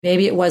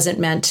maybe it wasn't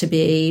meant to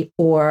be,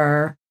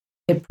 or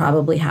it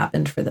probably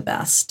happened for the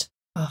best.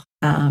 Oh,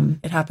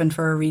 it happened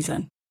for a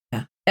reason.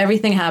 Yeah.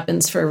 Everything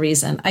happens for a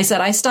reason. I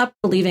said, I stopped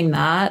believing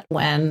that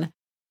when,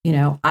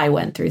 I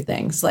went through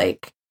things.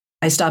 Like,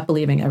 I stopped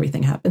believing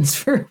everything happens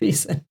for a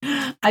reason.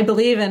 I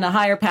believe in a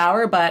higher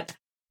power, but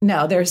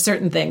no, there are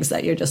certain things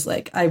that you're just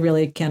like, I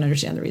really can't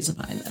understand the reason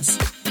behind this.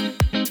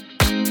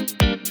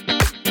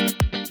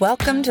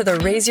 Welcome to the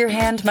Raise Your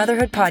Hand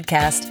Motherhood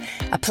Podcast,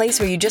 a place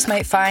where you just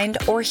might find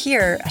or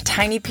hear a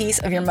tiny piece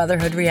of your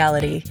motherhood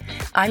reality.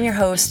 I'm your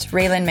host,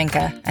 Raylan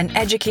Minka, an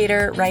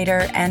educator,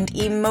 writer, and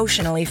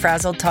emotionally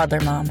frazzled toddler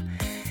mom.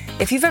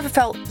 If you've ever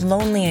felt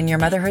lonely in your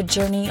motherhood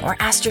journey or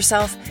asked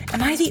yourself,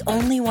 am I the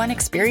only one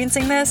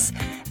experiencing this?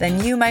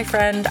 Then you, my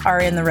friend, are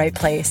in the right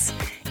place.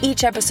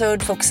 Each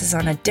episode focuses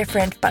on a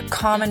different but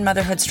common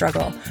motherhood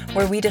struggle,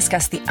 where we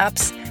discuss the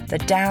ups, the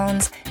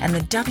downs, and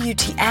the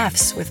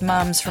WTFs with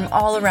moms from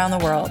all around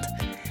the world.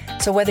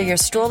 So whether you're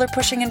stroller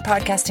pushing and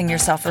podcasting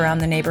yourself around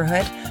the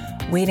neighborhood,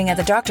 waiting at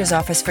the doctor's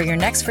office for your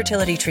next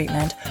fertility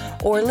treatment,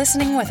 or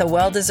listening with a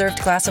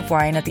well-deserved glass of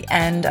wine at the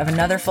end of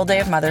another full day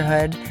of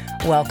motherhood,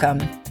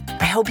 welcome.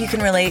 I hope you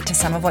can relate to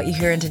some of what you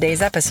hear in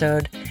today's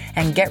episode,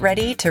 and get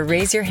ready to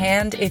raise your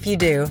hand if you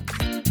do.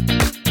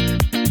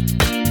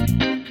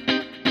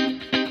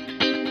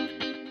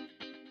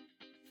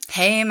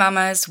 Hey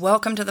mamas,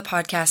 welcome to the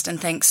podcast, and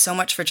thanks so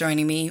much for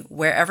joining me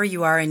wherever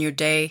you are in your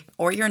day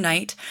or your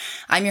night.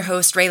 I'm your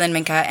host, Raylan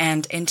Minka,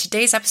 and in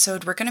today's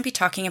episode, we're going to be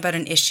talking about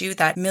an issue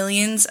that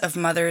millions of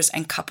mothers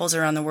and couples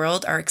around the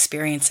world are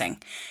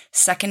experiencing: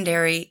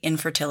 secondary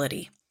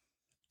infertility.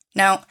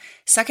 Now,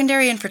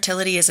 secondary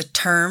infertility is a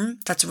term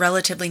that's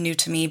relatively new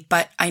to me,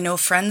 but I know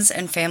friends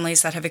and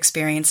families that have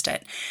experienced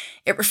it.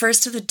 It refers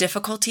to the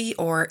difficulty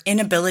or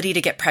inability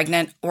to get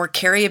pregnant or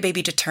carry a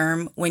baby to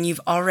term when you've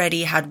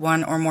already had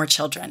one or more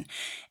children,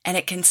 and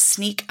it can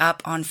sneak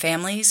up on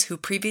families who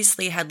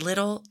previously had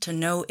little to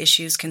no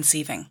issues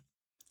conceiving.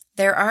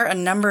 There are a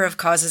number of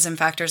causes and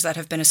factors that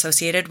have been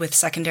associated with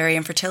secondary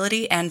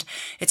infertility, and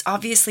it's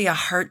obviously a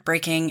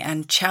heartbreaking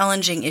and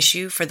challenging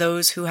issue for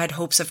those who had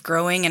hopes of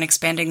growing and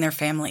expanding their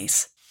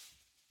families.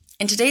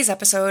 In today's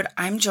episode,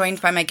 I'm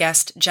joined by my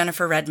guest,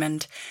 Jennifer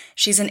Redmond.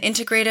 She's an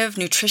integrative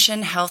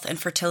nutrition, health, and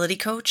fertility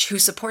coach who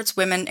supports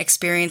women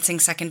experiencing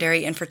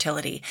secondary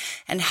infertility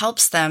and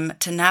helps them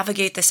to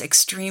navigate this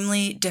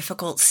extremely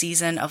difficult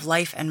season of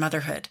life and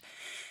motherhood.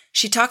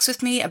 She talks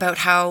with me about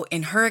how,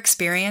 in her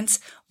experience,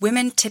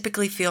 women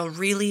typically feel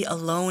really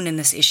alone in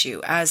this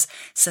issue, as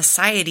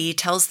society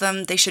tells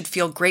them they should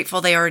feel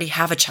grateful they already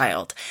have a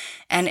child,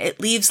 and it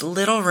leaves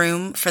little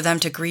room for them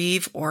to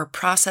grieve or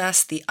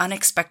process the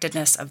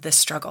unexpectedness of this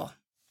struggle.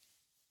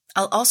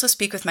 I'll also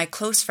speak with my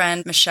close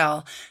friend,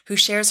 Michelle, who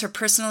shares her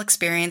personal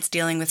experience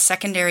dealing with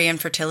secondary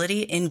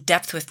infertility in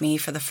depth with me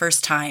for the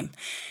first time.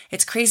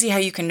 It's crazy how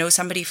you can know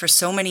somebody for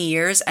so many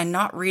years and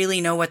not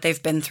really know what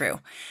they've been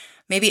through.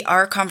 Maybe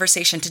our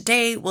conversation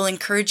today will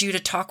encourage you to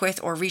talk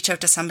with or reach out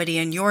to somebody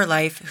in your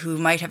life who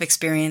might have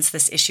experienced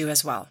this issue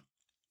as well.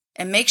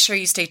 And make sure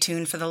you stay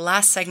tuned for the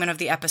last segment of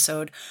the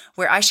episode,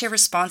 where I share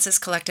responses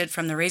collected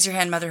from the Raise Your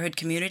Hand Motherhood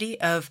community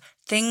of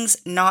things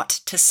not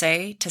to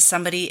say to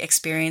somebody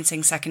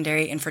experiencing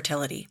secondary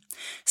infertility.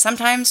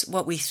 Sometimes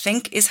what we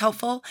think is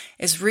helpful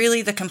is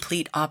really the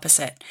complete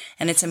opposite,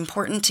 and it's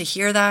important to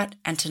hear that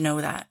and to know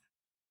that.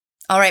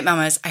 All right,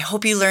 mamas, I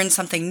hope you learned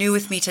something new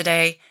with me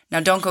today. Now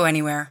don't go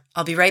anywhere.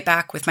 I'll be right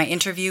back with my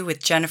interview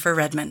with Jennifer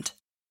Redmond.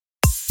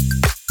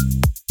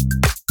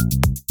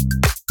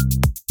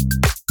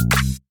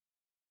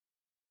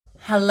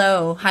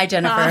 Hello. Hi,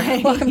 Jennifer. Hi.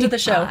 Welcome to the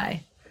show.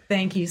 Hi.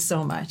 Thank you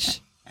so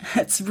much.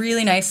 It's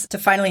really nice to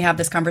finally have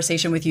this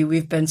conversation with you.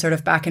 We've been sort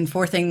of back and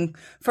forthing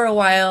for a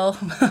while.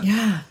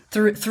 Yeah.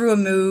 through a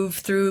move,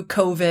 through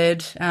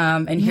COVID,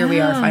 and here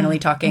we are finally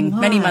talking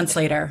many months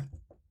later.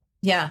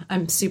 Yeah,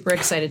 I'm super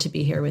excited to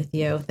be here with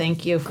you.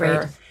 Thank you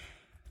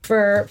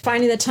for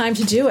finding the time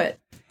to do it.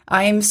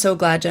 I am so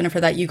glad, Jennifer,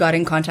 that you got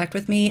in contact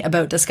with me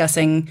about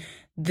discussing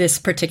this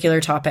particular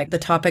topic, the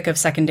topic of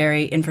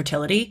secondary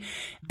infertility,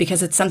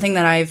 because it's something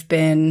that I've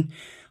been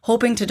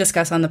hoping to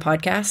discuss on the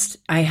podcast.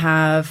 I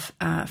have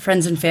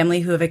friends and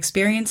family who have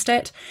experienced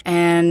it,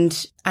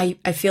 and I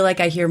feel like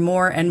I hear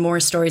more and more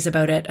stories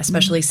about it,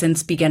 especially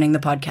since beginning the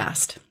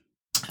podcast.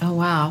 Oh,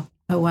 wow.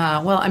 Oh,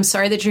 wow. Well, I'm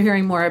sorry that you're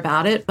hearing more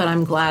about it, but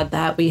I'm glad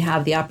that we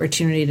have the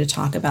opportunity to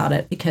talk about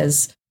it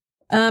because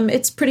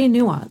it's pretty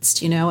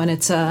nuanced,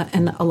 and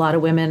and a lot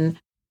of women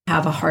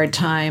have a hard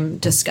time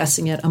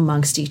discussing it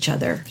amongst each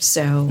other.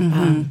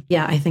 So,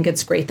 yeah, I think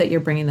it's great that you're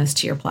bringing this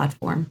to your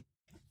platform.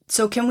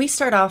 So can we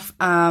start off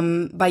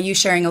by you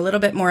sharing a little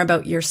bit more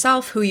about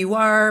yourself, who you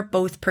are,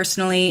 both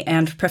personally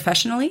and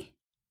professionally?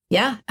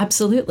 Yeah,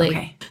 absolutely.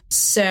 Okay.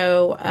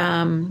 So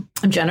I'm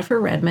Jennifer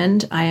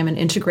Redmond. I am an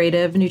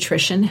integrative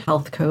nutrition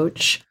health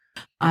coach.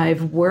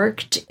 I've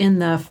worked in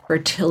the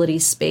fertility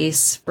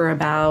space for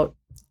about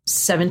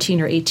 17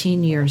 or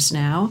 18 years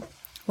now.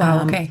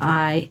 Wow. Okay.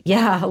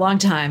 A long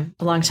time.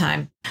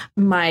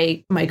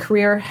 My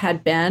career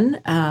had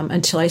been,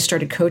 until I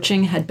started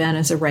coaching, had been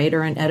as a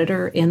writer and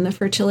editor in the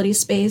fertility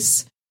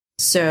space.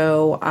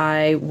 So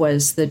I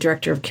was the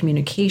director of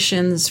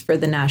communications for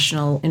the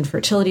National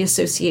Infertility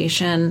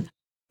Association.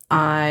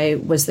 I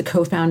was the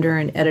co-founder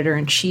and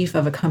editor-in-chief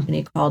of a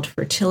company called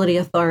Fertility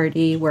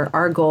Authority, where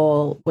our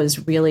goal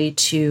was really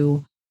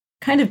to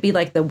kind of be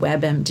like the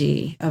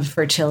WebMD of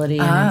fertility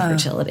and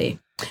infertility.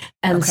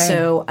 And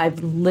so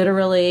I've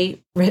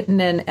literally written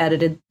and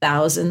edited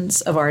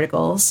thousands of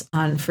articles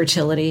on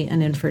fertility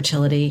and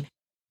infertility.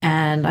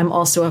 And I'm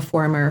also a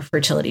former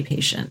fertility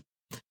patient.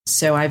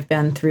 So I've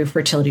been through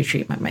fertility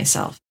treatment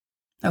myself.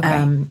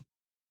 Okay.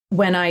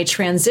 When I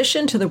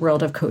transitioned to the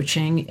world of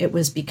coaching, it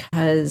was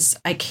because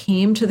I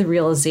came to the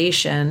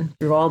realization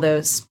through all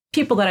those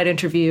people that I'd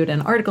interviewed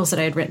and articles that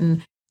I had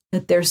written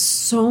that there's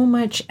so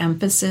much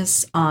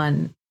emphasis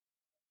on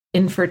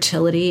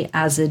infertility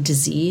as a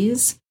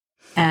disease.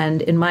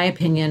 And in my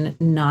opinion,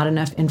 not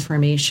enough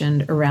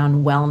information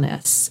around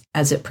wellness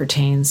as it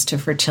pertains to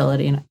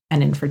fertility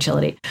and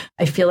infertility.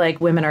 I feel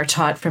like women are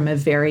taught from a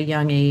very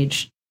young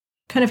age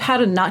kind of how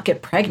to not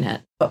get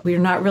pregnant, but we're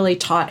not really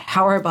taught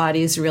how our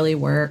bodies really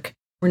work.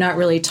 We're not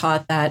really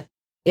taught that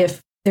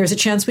if there's a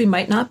chance we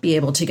might not be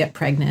able to get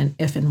pregnant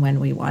if and when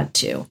we want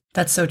to.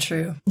 That's so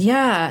true.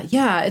 Yeah.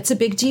 It's a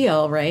big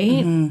deal, right?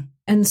 Mm-hmm.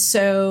 And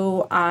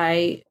so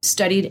I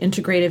studied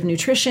integrative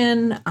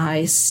nutrition.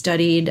 I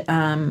studied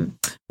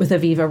with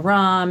Aviva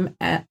Ram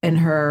in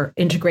her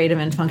integrative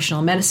and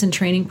functional medicine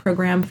training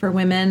program for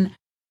women,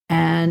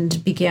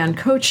 and began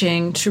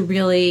coaching to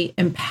really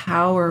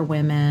empower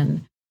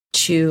women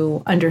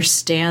to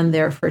understand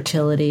their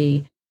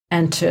fertility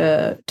and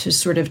to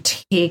sort of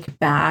take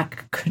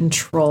back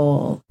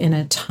control in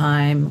a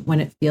time when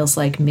it feels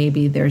like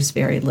maybe there's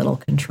very little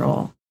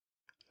control.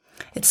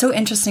 It's so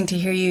interesting to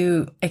hear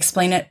you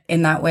explain it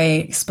in that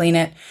way.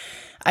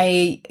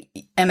 I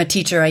am a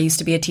teacher. I used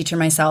to be a teacher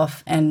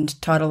myself and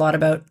taught a lot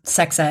about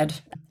sex ed.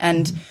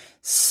 And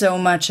so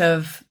much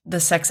of the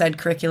sex ed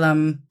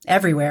curriculum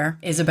everywhere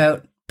is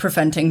about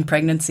preventing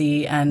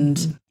pregnancy.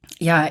 And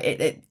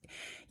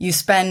you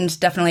spend,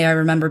 definitely, I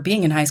remember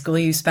being in high school,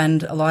 you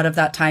spend a lot of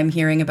that time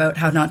hearing about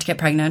how not to get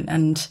pregnant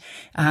and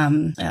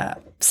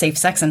safe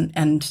sex.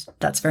 And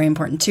that's very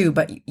important too.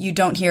 But you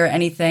don't hear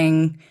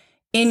anything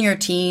in your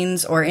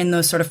teens or in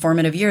those sort of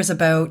formative years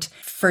about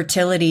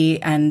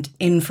fertility and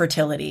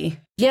infertility.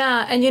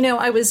 Yeah. And,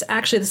 I was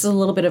actually, this is a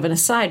little bit of an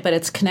aside, but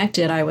it's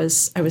connected. I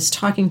was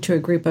talking to a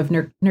group of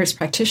nurse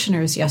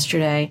practitioners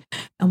yesterday,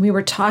 and we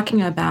were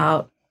talking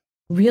about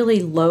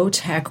really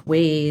low-tech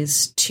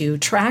ways to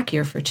track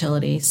your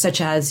fertility, such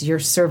as your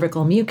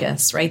cervical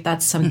mucus, right?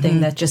 That's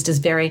something that just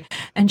is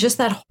and just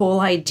that whole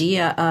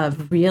idea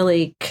of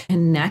really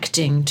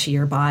connecting to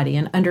your body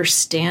and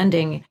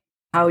understanding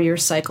how your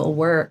cycle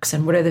works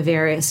and what are the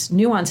various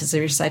nuances of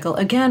your cycle,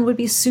 again, would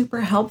be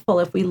super helpful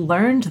if we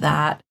learned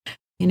that,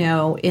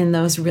 in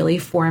those really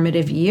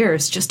formative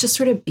years, just to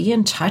sort of be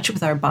in touch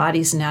with our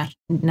body's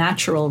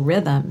natural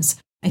rhythms.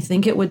 I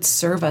think it would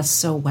serve us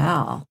so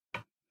well.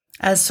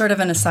 As sort of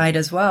an aside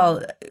as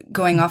well,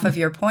 going off of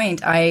your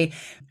point,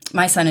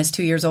 my son is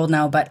 2 years old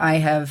now, but I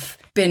have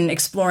been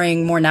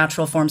exploring more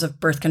natural forms of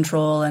birth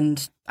control,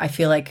 and I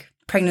feel like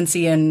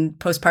pregnancy and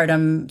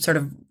postpartum sort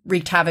of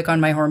wreaked havoc on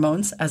my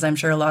hormones, as I'm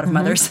sure a lot of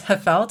mothers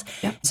have felt.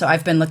 Yep. So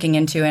I've been looking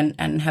into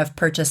and have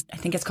purchased, I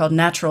think it's called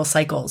Natural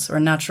Cycles or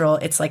Natural.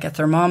 It's like a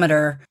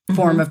thermometer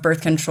form of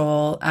birth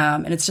control.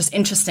 And it's just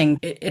interesting.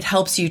 It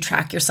helps you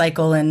track your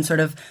cycle and sort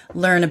of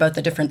learn about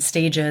the different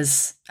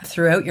stages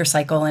throughout your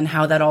cycle and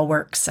how that all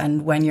works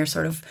and when your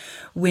sort of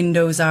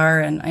windows are.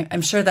 And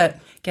I'm sure that,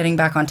 getting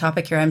back on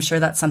topic here, I'm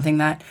sure that's something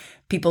that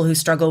people who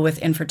struggle with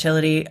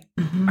infertility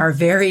are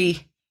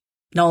very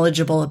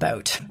knowledgeable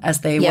about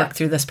as they work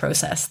through this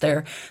process,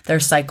 their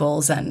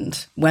cycles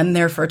and when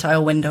their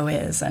fertile window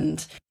is.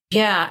 And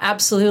yeah,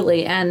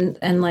 absolutely.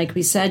 And like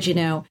we said,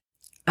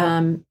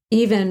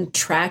 even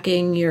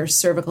tracking your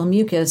cervical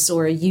mucus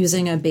or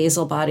using a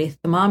basal body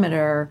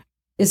thermometer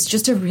is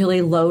just a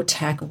really low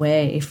tech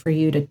way for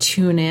you to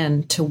tune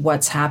in to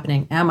what's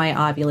happening. Am I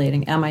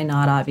ovulating? Am I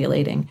not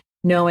ovulating?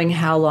 Knowing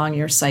how long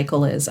your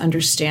cycle is,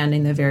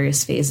 understanding the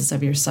various phases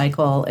of your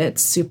cycle.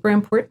 It's super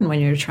important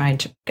when you're trying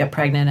to get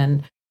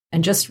pregnant,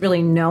 and just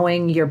really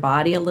knowing your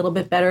body a little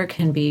bit better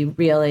can be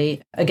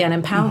really, again,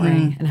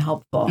 empowering and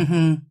helpful.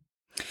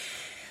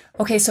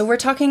 Okay, so we're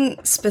talking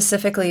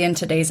specifically in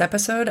today's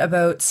episode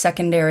about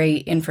secondary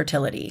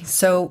infertility.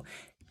 So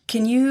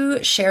can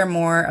you share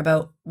more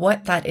about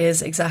what that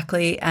is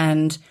exactly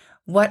and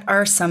what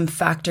are some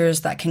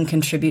factors that can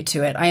contribute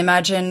to it? I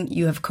imagine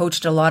you have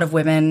coached a lot of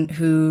women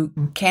who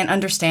can't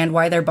understand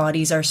why their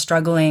bodies are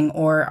struggling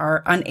or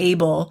are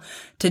unable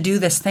to do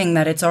this thing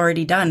that it's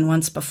already done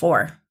once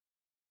before.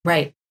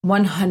 Right.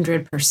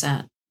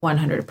 100%.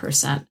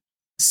 100%.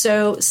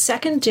 So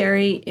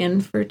secondary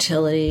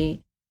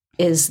infertility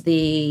is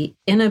the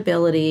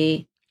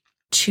inability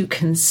to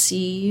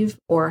conceive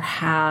or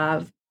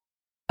have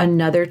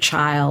another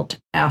child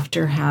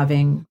after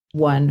having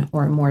one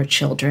or more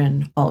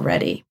children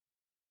already.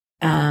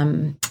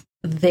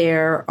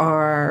 There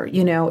are,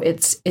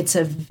 it's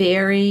a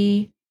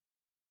very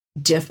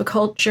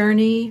difficult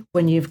journey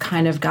when you've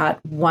kind of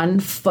got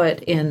one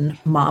foot in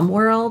mom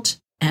world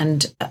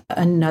and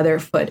another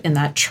foot in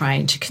that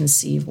trying to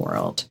conceive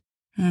world.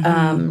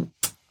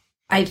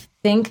 I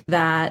think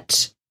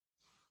that,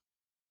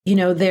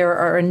 there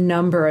are a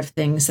number of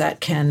things that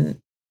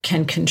can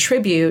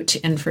contribute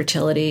to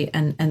infertility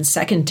and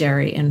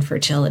secondary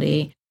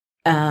infertility.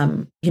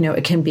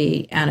 It can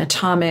be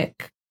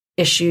anatomic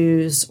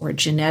issues or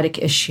genetic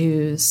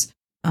issues,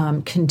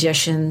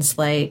 conditions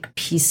like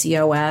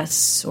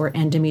PCOS or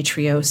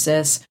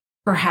endometriosis.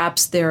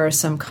 Perhaps there are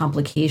some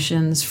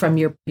complications from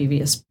your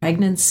previous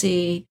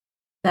pregnancy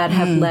that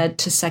have led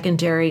to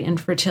secondary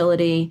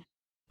infertility.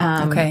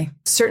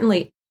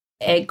 Certainly,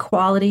 egg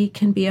quality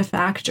can be a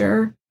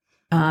factor.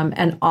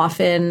 And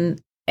often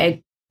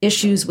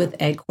issues with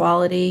egg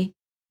quality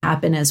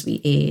happen as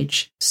we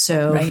age.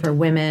 So for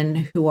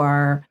women who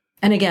are,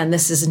 and again,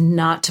 this is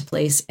not to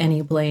place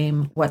any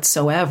blame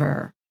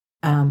whatsoever,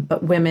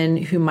 but women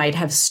who might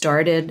have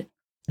started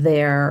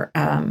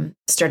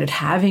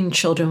having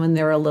children when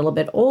they're a little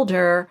bit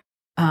older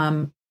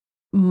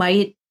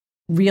might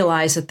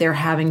realize that they're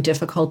having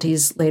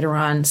difficulties later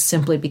on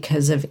simply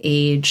because of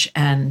age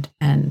and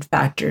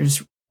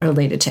factors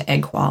related to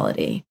egg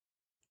quality.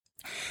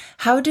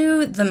 How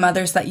do the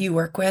mothers that you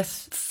work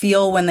with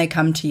feel when they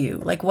come to you?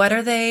 Like, what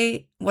are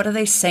they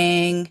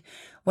saying?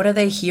 What are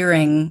they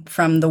hearing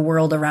from the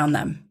world around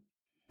them?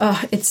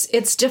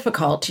 It's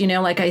difficult.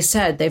 Like I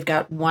said, they've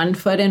got one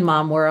foot in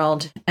mom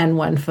world and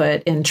one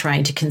foot in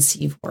trying to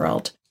conceive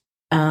world.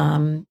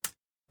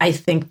 I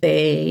think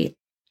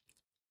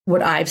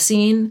what I've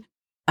seen,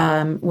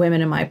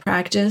 women in my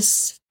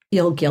practice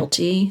feel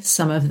guilty.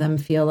 Some of them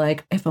feel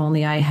like, if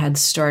only I had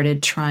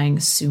started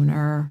trying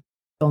sooner,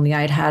 if only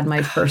I'd had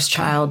my first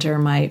child or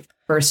my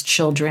first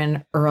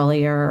children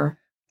earlier.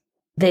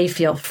 They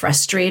feel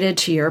frustrated,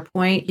 to your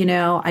point.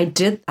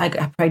 I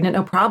got pregnant,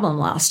 no problem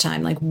last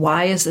time. Like,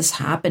 why is this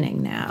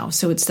happening now?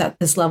 So it's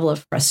this level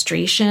of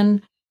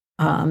frustration,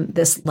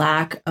 this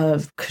lack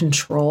of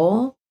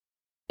control.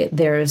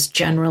 There's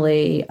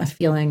generally a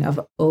feeling of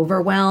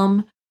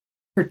overwhelm,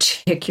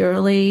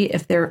 particularly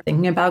if they're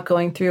thinking about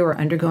going through or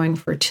undergoing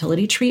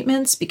fertility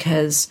treatments,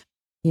 because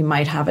you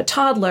might have a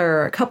toddler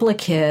or a couple of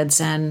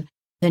kids, and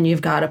then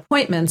you've got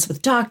appointments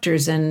with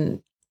doctors,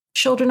 and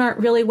children aren't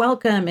really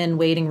welcome in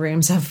waiting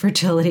rooms of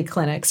fertility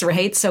clinics,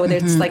 right? So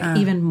it's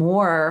even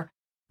more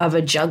of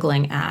a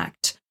juggling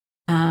act.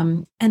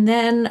 And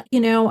then,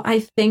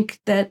 I think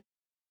that,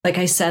 like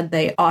I said,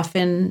 they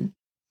often,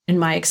 in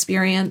my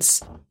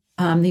experience,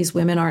 these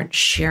women aren't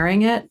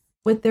sharing it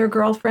with their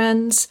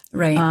girlfriends.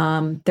 Right.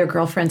 Their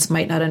girlfriends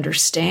might not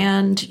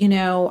understand.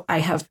 I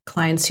have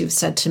clients who've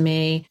said to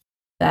me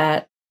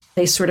that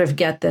they sort of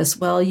get this,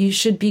 well, you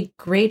should be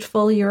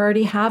grateful you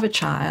already have a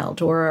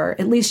child, or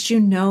at least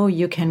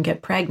you can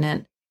get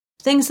pregnant.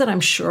 Things that I'm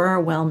sure are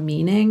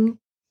well-meaning,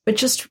 but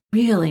just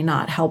really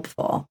not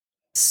helpful.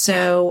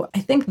 So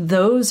I think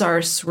those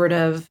are sort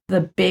of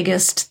the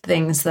biggest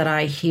things that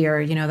I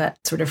hear, that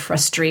sort of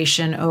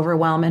frustration,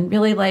 overwhelm, and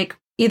really like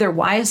either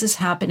why is this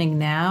happening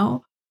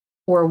now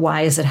or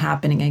why is it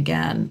happening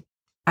again?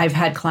 I've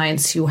had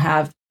clients who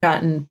have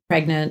gotten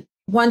pregnant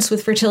once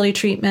with fertility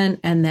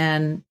treatment and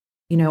then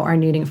are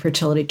needing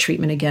fertility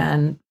treatment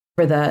again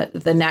for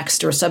the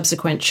next or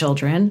subsequent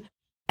children.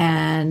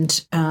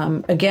 And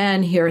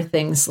again, hear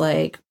things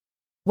like,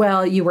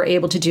 well, you were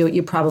able to do it,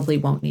 you probably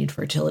won't need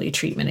fertility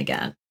treatment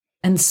again.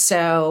 And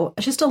so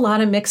just a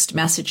lot of mixed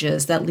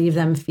messages that leave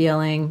them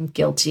feeling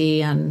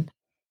guilty and,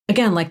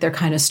 again, like they're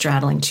kind of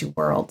straddling two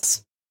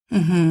worlds.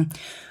 Mm-hmm.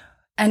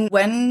 And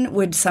when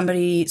would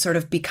somebody sort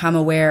of become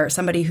aware,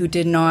 somebody who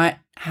did not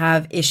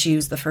have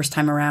issues the first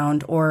time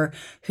around or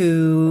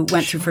who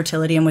went through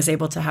fertility and was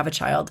able to have a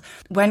child,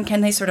 when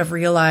can they sort of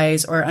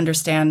realize or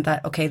understand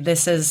that, okay,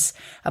 this is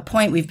a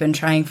point we've been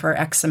trying for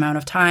X amount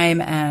of time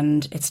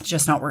and it's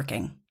just not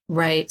working?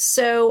 Right.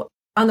 So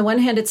on the one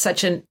hand, it's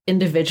such an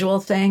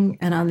individual thing.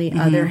 And on the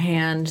other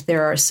hand,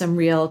 there are some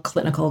real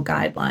clinical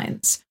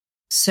guidelines.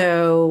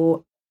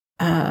 So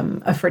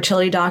a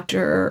fertility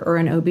doctor or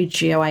an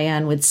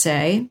OBGYN would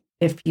say,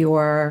 if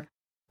you're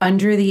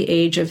under the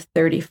age of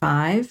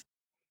 35,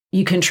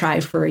 you can try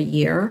for a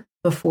year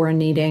before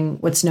needing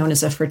what's known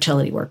as a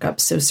fertility workup.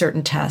 So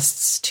certain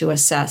tests to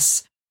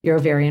assess your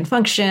ovarian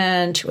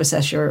function, to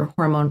assess your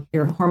hormone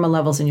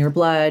levels in your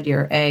blood,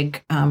 your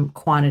egg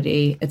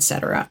quantity, et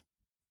cetera.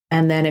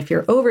 And then if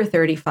you're over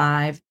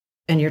 35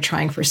 and you're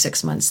trying for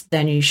 6 months,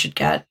 then you should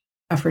get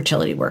a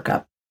fertility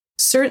workup.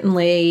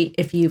 Certainly,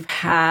 if you've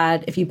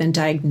been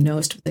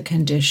diagnosed with a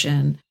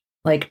condition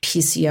like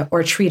PCO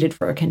or treated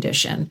for a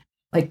condition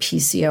like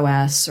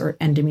PCOS or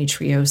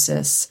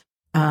endometriosis,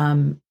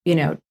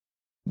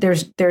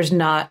 there's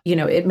not,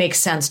 it makes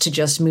sense to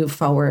just move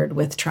forward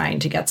with trying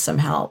to get some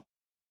help.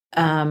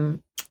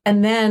 And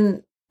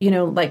then,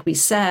 like we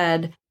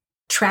said,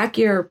 track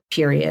your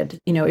period.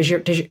 Has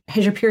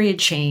your period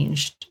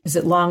changed? Is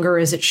it longer?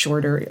 Is it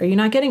shorter? Are you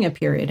not getting a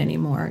period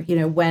anymore?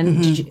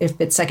 If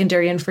it's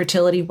secondary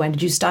infertility, when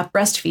did you stop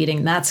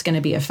breastfeeding? That's going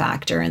to be a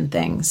factor in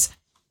things.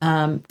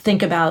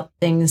 Think about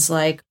things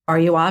like, are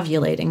you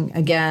ovulating?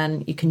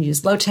 Again, you can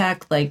use low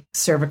tech like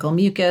cervical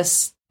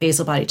mucus,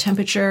 basal body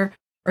temperature,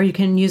 or you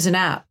can use an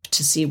app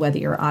to see whether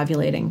you're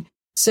ovulating.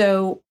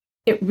 So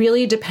it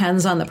really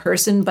depends on the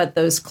person, but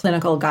those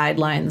clinical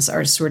guidelines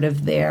are sort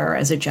of there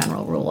as a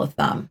general rule of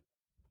thumb.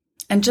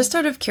 And just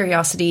out of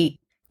curiosity,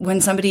 when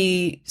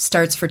somebody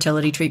starts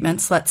fertility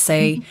treatments, let's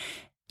say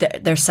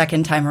their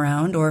second time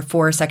around or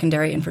for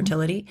secondary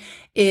infertility,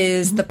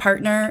 is the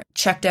partner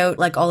checked out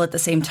like all at the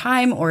same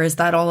time, or is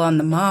that all on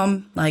the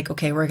mom? Like,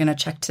 okay, we're going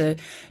to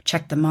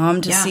check the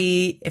mom to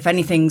see if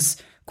anything's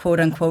quote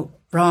unquote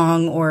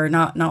wrong or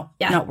not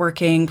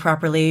working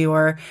properly,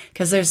 or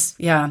because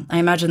I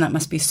imagine that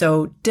must be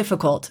so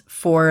difficult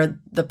for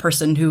the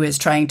person who is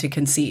trying to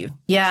conceive.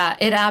 Yeah,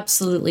 it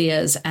absolutely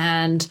is.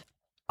 And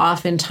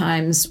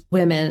oftentimes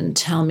women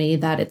tell me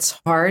that it's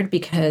hard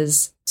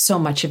because so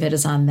much of it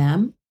is on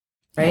them.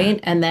 Right.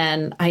 Yeah. And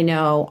then I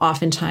know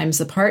oftentimes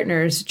the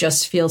partners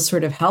just feel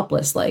sort of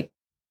helpless, like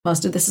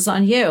most of this is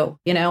on you,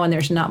 and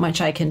there's not much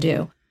I can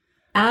do.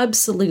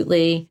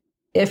 Absolutely.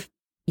 If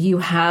you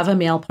have a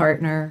male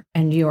partner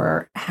and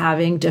you're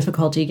having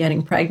difficulty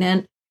getting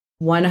pregnant,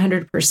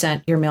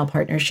 100% your male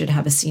partner should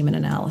have a semen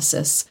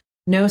analysis.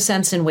 No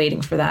sense in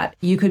waiting for that.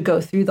 You could go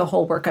through the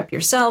whole workup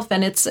yourself,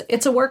 and it's a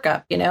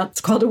workup,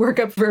 it's called a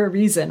workup for a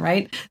reason,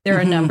 right? There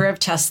are a number of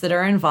tests that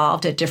are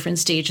involved at different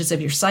stages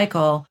of your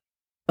cycle.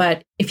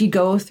 But if you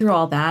go through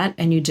all that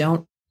and you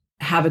don't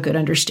have a good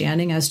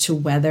understanding as to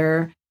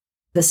whether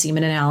the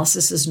semen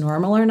analysis is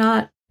normal or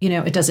not,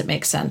 it doesn't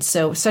make sense.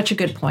 So such a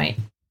good point.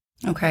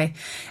 Okay.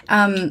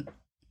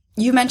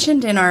 You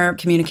mentioned in our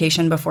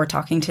communication before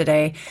talking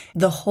today,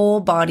 the whole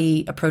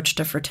body approach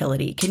to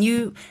fertility. Can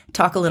you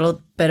talk a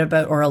little bit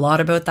about, or a lot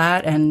about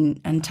that,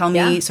 and tell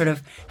me sort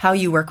of how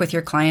you work with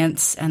your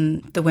clients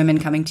and the women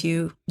coming to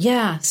you?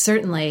 Yeah,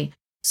 certainly.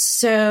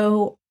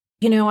 So,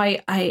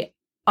 I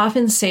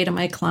often say to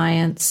my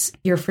clients,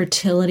 your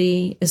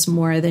fertility is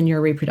more than your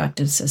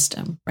reproductive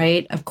system,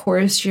 right? Of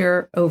course,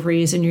 your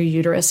ovaries and your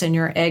uterus and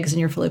your eggs and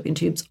your fallopian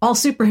tubes, all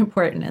super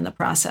important in the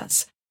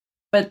process.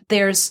 But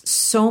there's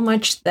so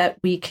much that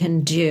we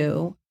can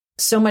do,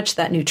 so much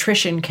that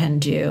nutrition can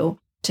do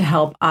to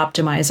help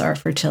optimize our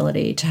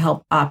fertility, to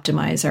help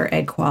optimize our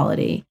egg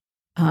quality.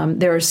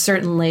 There are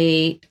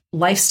certainly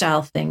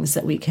lifestyle things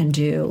that we can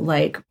do,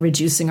 like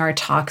reducing our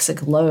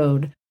toxic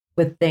load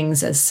with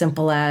things as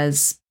simple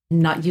as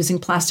not using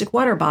plastic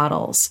water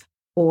bottles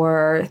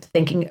or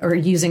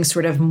using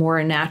sort of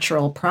more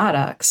natural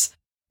products.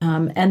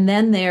 And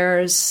then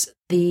there's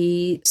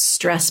the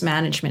stress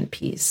management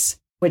piece,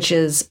 which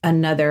is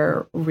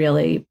another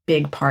really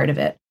big part of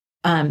it.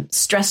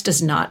 Stress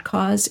does not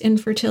cause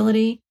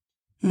infertility,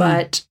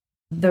 but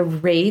the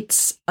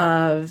rates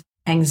of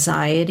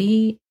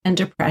anxiety and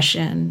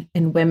depression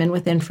in women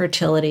with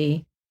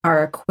infertility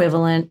are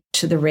equivalent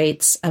to the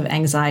rates of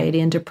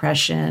anxiety and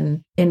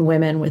depression in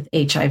women with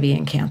HIV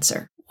and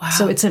cancer. Wow.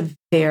 So it's a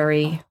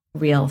very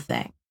real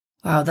thing.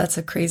 Wow, that's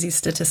a crazy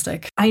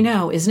statistic. I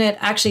know, isn't it?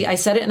 Actually, I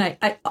said it and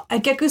I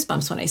get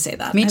goosebumps when I say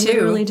that. Me too. I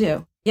really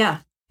do. Yeah.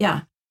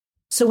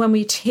 So when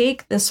we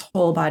take this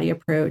whole body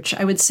approach,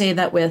 I would say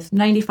that with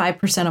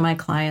 95% of my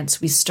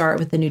clients, we start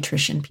with the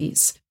nutrition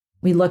piece.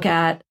 We look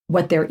at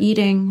what they're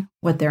eating,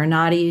 what they're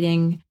not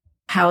eating,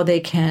 how they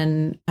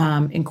can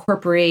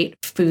incorporate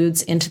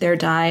foods into their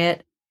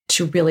diet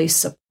to really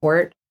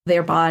support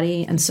their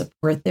body and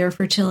support their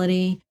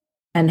fertility,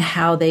 and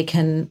how they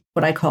can,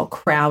 what I call,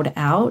 crowd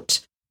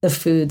out the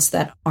foods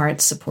that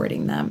aren't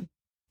supporting them.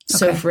 Okay.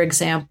 So for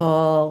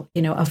example,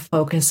 a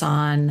focus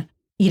on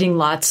eating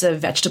lots of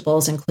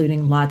vegetables,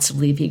 including lots of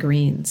leafy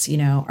greens.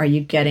 Are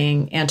you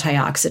getting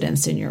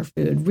antioxidants in your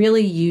food?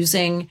 Really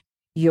using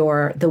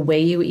the way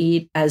you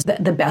eat as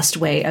the best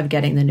way of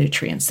getting the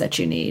nutrients that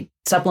you need.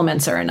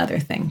 Supplements are another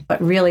thing,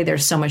 but really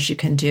there's so much you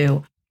can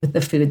do with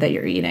the food that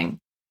you're eating.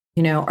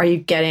 Are you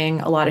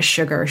getting a lot of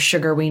sugar?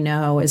 Sugar, we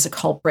know, is a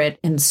culprit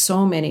in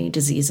so many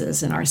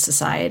diseases in our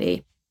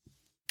society.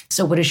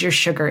 So what is your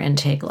sugar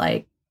intake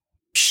like?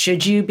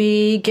 Should you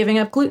be giving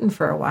up gluten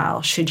for a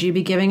while? Should you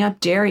be giving up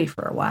dairy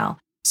for a while?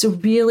 So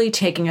really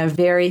taking a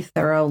very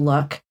thorough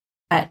look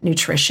at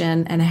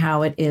nutrition and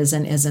how it is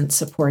and isn't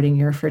supporting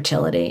your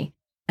fertility.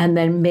 And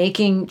then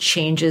making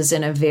changes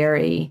in a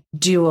very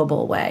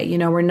doable way.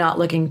 We're not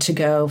looking to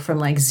go from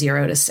like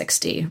 0 to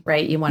 60,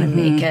 right? You want to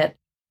make it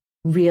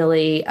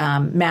really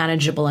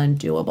manageable and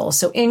doable.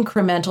 So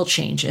incremental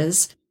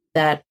changes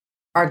that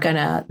are going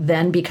to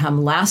then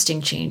become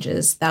lasting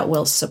changes that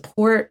will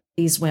support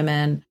these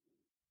women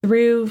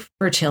through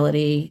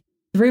fertility,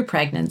 through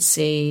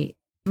pregnancy,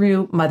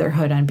 through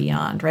motherhood and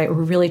beyond, right?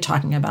 We're really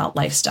talking about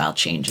lifestyle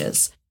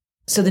changes.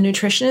 So the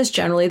nutrition is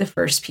generally the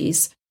first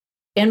piece.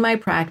 In my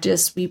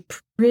practice, we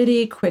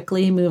pretty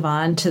quickly move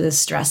on to the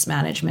stress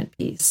management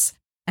piece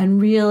and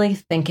really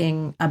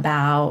thinking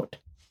about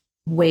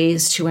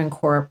ways to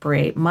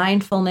incorporate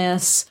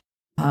mindfulness,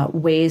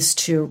 ways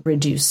to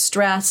reduce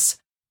stress.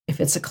 If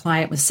it's a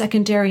client with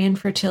secondary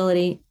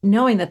infertility,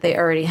 knowing that they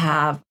already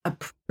have a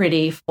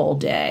pretty full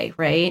day,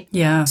 right?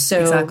 Yeah,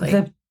 so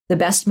exactly. The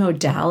best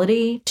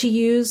modality to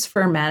use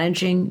for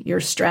managing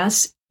your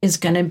stress is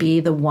going to be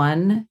the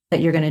one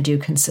that you're going to do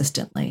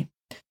consistently.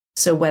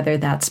 So whether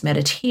that's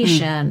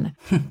meditation,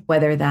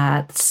 whether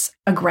that's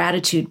a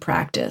gratitude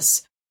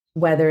practice,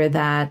 whether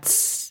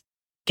that's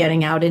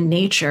getting out in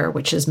nature,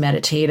 which is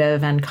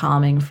meditative and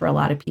calming for a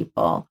lot of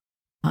people.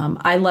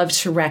 I love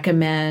to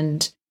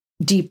recommend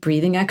deep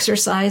breathing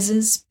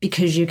exercises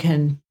because you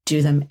can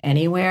do them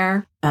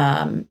anywhere.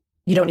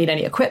 You don't need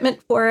any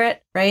equipment for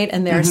it, right?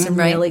 And there are some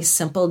really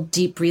simple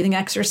deep breathing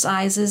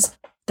exercises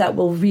that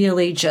will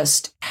really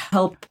just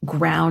help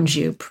ground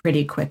you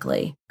pretty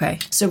quickly. Okay.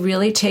 So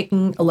really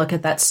taking a look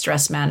at that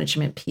stress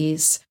management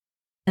piece.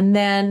 And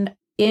then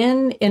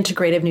in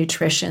integrative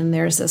nutrition,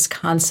 there's this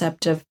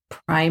concept of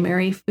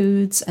primary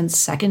foods and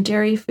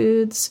secondary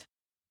foods,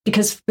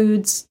 because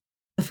the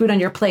food on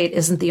your plate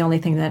isn't the only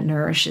thing that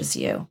nourishes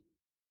you.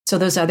 So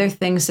those other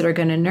things that are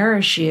going to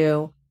nourish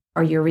you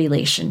are your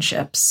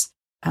relationships,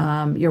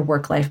 your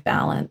work-life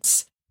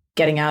balance,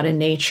 getting out in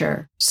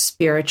nature,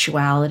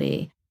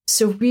 spirituality.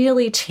 So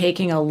really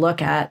taking a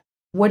look at,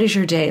 what does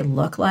your day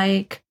look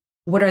like?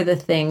 What are the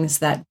things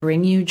that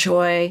bring you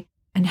joy?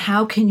 And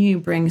how can you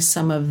bring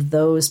some of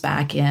those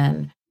back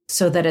in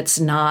so that it's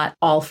not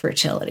all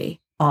fertility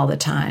all the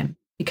time?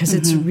 Because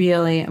it's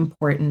really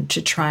important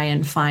to try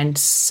and find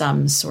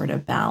some sort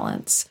of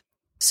balance.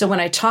 So when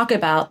I talk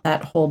about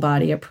that whole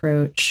body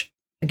approach,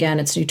 again,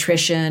 it's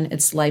nutrition,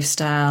 it's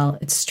lifestyle,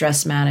 it's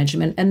stress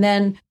management. And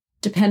then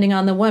depending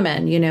on the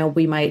woman,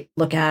 we might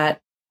look at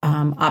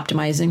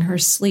optimizing her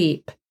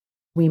sleep.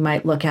 We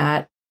might look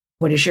at,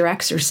 what is your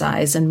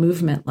exercise and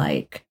movement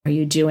like? Are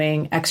you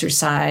doing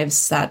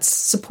exercise that's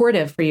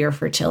supportive for your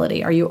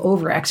fertility? Are you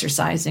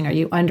over-exercising? Are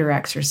you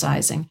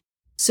under-exercising?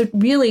 So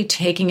really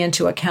taking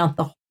into account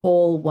the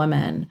whole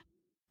woman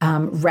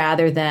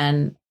rather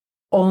than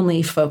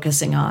only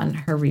focusing on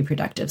her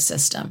reproductive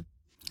system.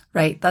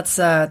 Right.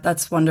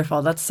 That's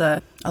wonderful. That's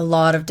a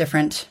lot of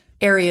different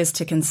areas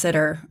to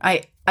consider.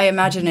 I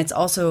imagine it's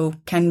also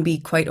can be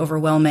quite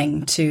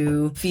overwhelming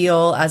to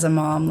feel as a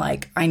mom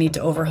like I need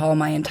to overhaul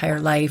my entire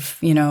life,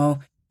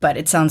 but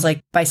it sounds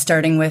like by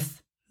starting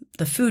with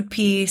the food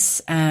piece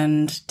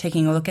and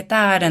taking a look at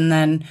that and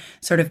then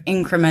sort of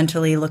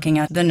incrementally looking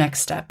at the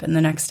next step and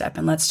the next step.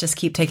 And let's just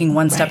keep taking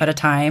one step at a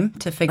time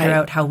to figure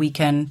out how we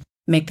can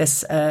make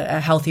this a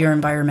healthier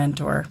environment,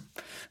 or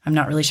I'm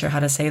not really sure how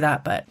to say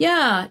that, but.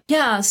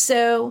 Yeah.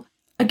 So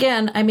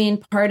again,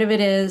 part of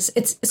it is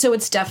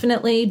it's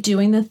definitely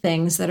doing the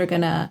things that are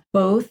going to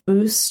both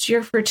boost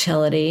your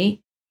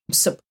fertility,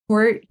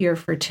 support your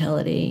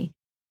fertility,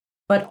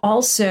 but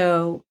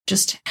also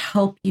just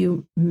help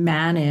you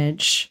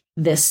manage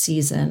this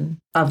season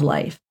of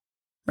life,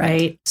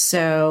 right?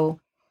 So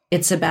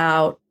it's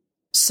about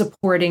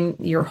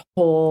supporting your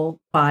whole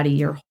body,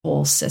 your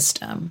whole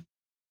system.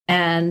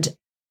 And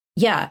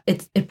yeah,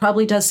 it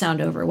probably does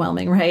sound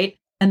overwhelming, right?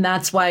 And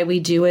that's why we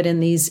do it in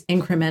these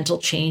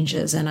incremental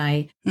changes. And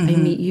I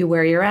meet you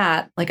where you're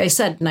at. Like I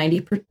said,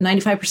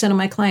 95% of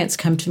my clients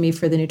come to me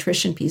for the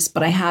nutrition piece,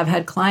 but I have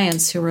had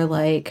clients who are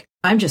like,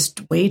 I'm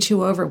just way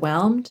too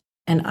overwhelmed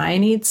and I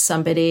need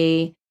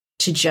somebody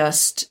to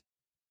just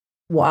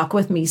walk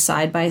with me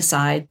side by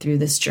side through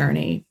this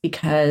journey,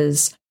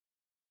 because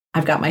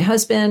I've got my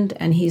husband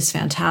and he's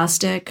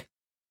fantastic,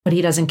 but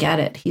he doesn't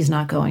get it. He's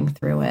not going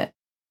through it.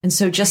 And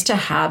so just to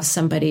have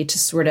somebody to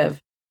sort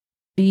of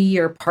be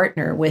your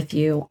partner with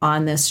you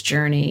on this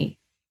journey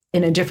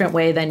in a different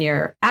way than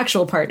your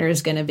actual partner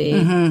is going to be.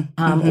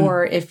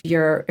 Or if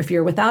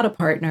you're without a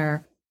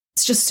partner,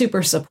 it's just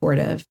super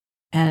supportive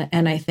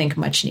and I think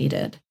much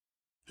needed.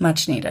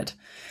 Much needed.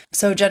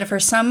 So Jennifer,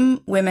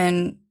 some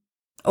women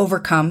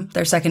overcome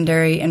their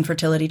secondary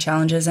infertility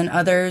challenges and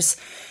others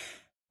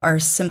are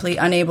simply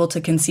unable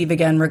to conceive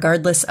again,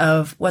 regardless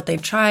of what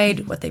they've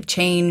tried, what they've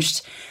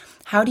changed.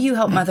 How do you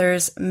help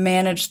mothers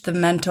manage the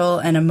mental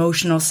and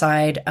emotional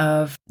side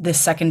of this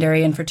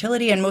secondary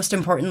infertility? And most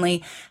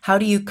importantly, how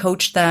do you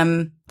coach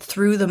them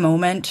through the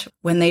moment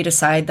when they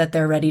decide that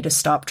they're ready to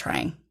stop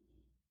trying?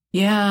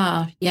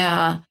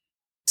 Yeah.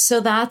 So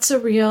that's a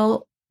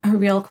real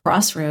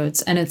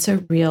crossroads, and it's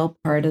a real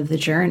part of the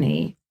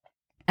journey.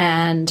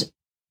 And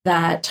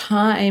that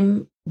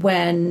time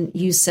when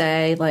you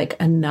say like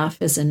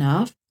enough is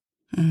enough,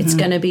 it's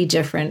going to be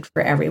different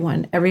for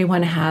everyone.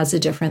 Everyone has a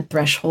different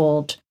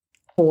threshold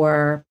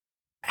for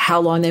how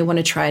long they want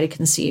to try to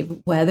conceive,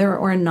 whether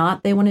or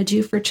not they want to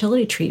do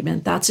fertility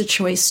treatment. That's a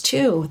choice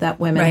too that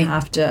women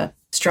have to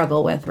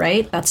struggle with,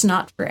 right? That's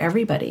not for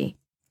everybody.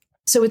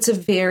 So it's a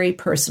very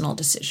personal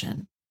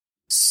decision.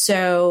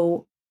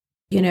 So,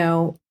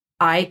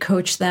 I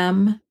coach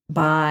them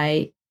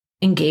by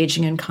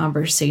engaging in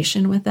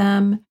conversation with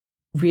them,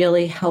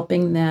 really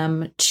helping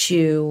them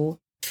to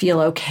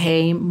feel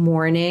okay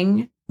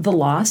mourning the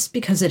loss,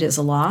 because it is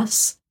a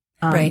loss,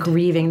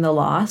 grieving the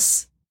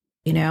loss.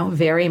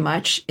 Very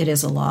much it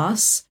is a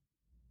loss.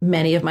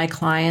 Many of my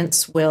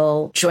clients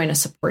will join a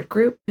support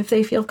group if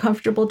they feel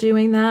comfortable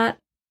doing that.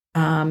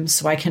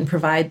 So I can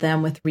provide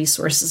them with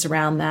resources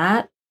around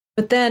that.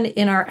 But then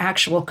in our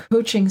actual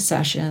coaching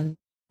session,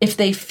 if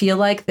they feel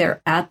like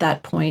they're at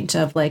that point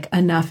of like,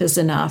 enough is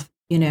enough,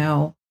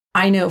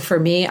 I know for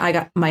me,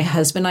 my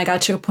husband, I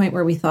got to a point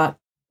where we thought,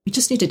 we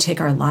just need to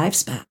take our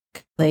lives back.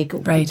 Like,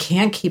 we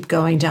can't keep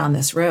going down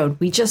this road.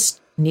 We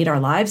just need our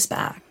lives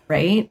back,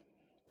 right?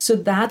 So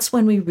that's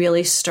when we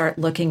really start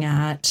looking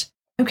at,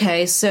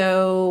 okay,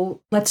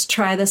 so let's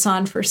try this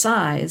on for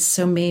size.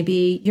 So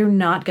maybe you're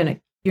not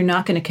going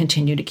to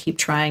continue to keep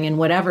trying in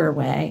whatever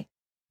way.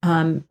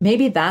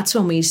 Maybe that's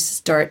when we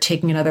start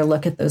taking another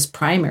look at those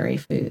primary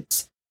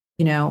foods.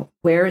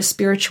 Where is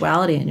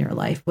spirituality in your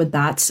life? Would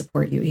that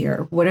support you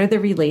here? What are the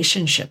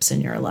relationships in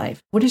your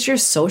life? What is your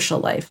social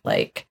life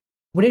like?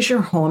 What is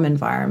your home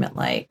environment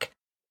like?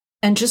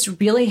 And just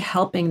really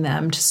helping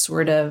them to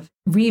sort of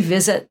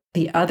revisit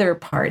the other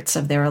parts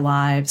of their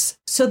lives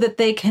so that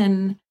they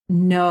can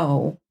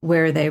know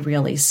where they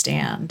really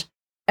stand.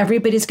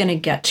 Everybody's going to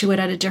get to it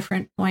at a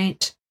different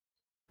point.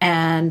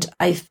 And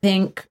I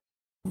think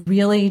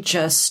really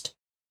just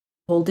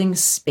holding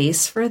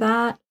space for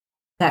that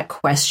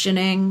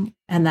questioning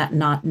and that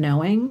not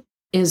knowing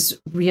is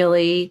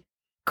really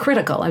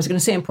critical. I was going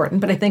to say important,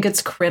 but I think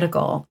it's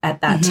critical at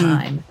that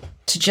time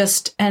to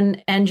just,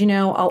 and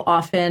I'll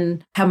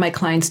often have my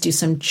clients do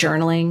some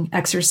journaling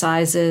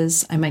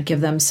exercises. I might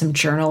give them some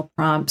journal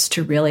prompts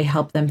to really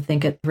help them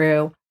think it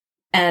through.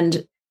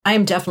 And I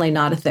am definitely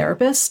not a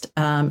therapist,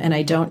 and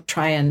I don't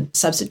try and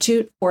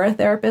substitute for a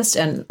therapist.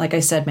 And like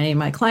I said, many of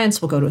my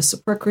clients will go to a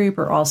support group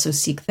or also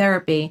seek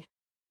therapy.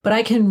 But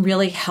I can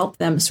really help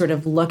them sort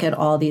of look at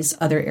all these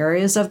other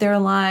areas of their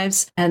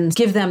lives and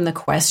give them the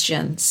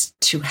questions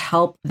to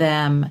help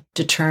them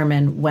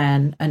determine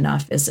when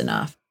enough is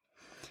enough.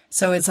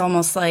 So it's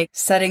almost like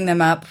setting them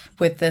up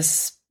with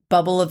this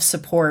bubble of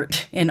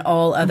support in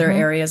all other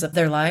areas of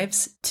their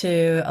lives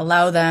to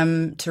allow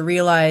them to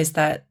realize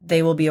that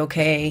they will be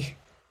okay,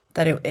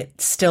 that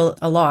it's still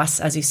a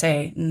loss, as you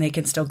say, and they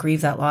can still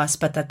grieve that loss,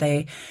 but that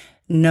they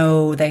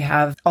know they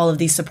have all of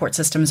these support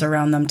systems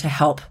around them to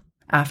help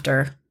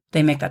after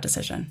they make that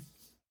decision.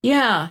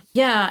 Yeah.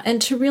 And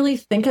to really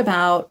think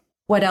about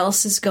what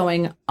else is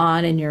going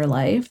on in your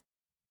life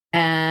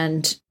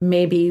and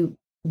maybe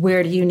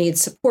where do you need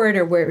support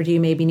or where do you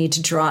maybe need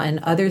to draw in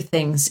other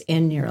things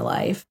in your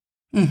life,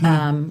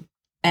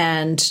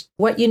 and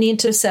what you need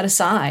to set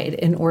aside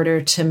in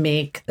order to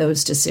make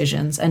those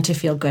decisions and to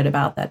feel good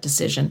about that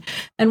decision.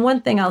 And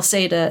one thing I'll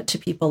say to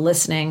people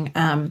listening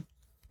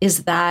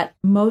is that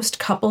most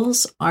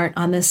couples aren't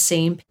on the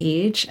same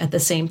page at the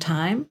same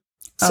time.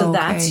 So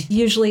that's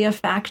usually a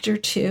factor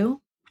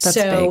too. That's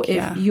so big,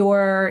 if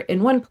you're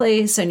in one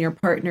place and your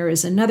partner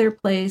is another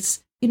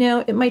place,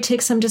 it might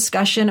take some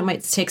discussion. It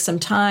might take some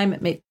time.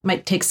 It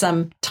might take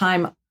some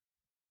time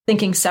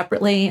thinking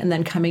separately and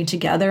then coming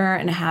together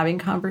and having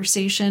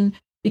conversation,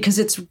 because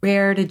it's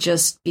rare to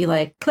just be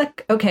like,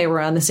 click, okay, we're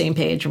on the same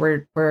page.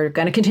 We're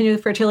going to continue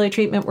the fertility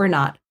treatment. We're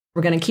not.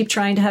 We're going to keep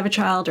trying to have a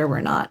child or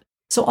we're not.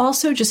 So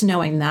also just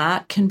knowing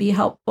that can be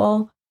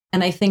helpful.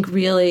 And I think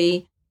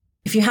really,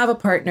 if you have a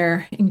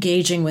partner,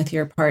 engaging with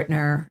your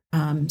partner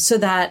so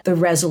that the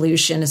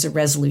resolution is a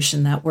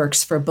resolution that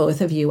works for both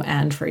of you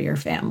and for your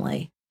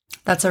family.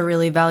 That's a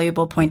really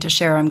valuable point to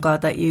share. I'm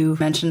glad that you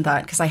mentioned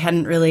that because I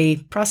hadn't really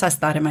processed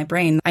that in my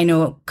brain. I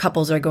know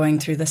couples are going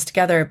through this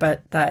together,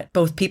 but that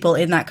both people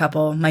in that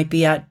couple might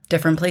be at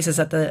different places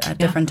at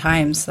different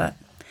times. That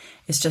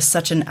is just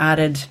such an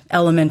added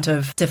element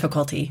of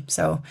difficulty.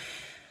 So,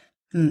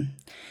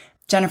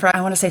 Jennifer,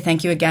 I want to say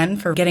thank you again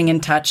for getting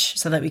in touch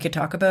so that we could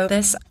talk about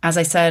this. As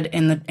I said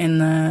in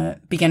the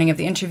beginning of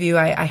the interview,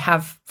 I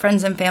have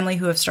friends and family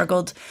who have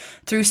struggled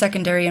through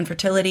secondary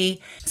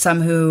infertility,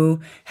 some who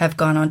have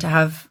gone on to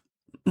have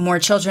more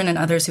children and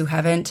others who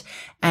haven't.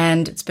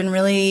 And it's been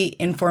really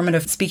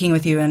informative speaking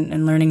with you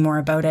and learning more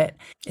about it.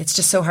 It's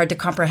just so hard to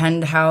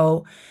comprehend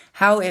how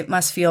it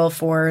must feel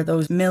for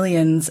those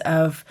millions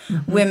of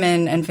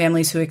women and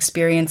families who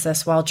experience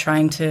this while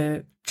trying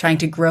to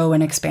grow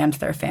and expand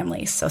their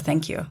families. So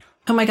thank you.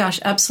 Oh my gosh,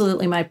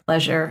 absolutely my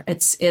pleasure.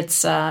 It's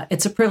a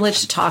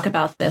privilege to talk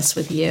about this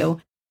with you.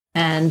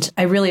 And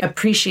I really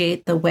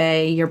appreciate the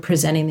way you're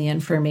presenting the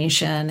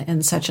information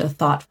in such a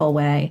thoughtful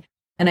way.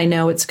 And I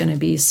know it's going to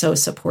be so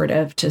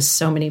supportive to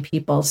so many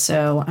people.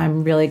 So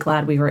I'm really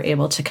glad we were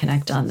able to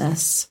connect on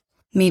this.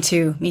 Me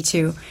too.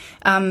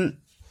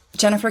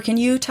 Jennifer, can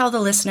you tell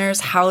the listeners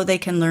how they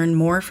can learn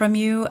more from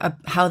you,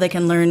 how they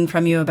can learn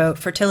from you about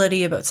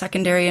fertility, about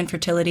secondary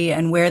infertility,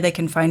 and where they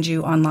can find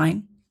you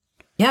online?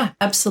 Yeah,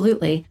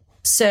 absolutely.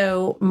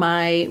 So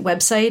my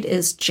website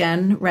is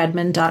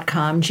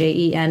jenredmond.com,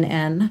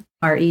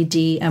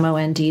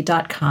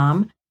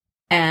 JENNREDMOND.com.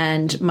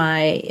 And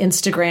my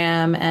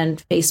Instagram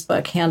and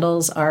Facebook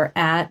handles are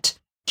at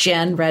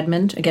Jen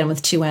Redmond, again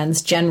with two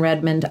N's, Jen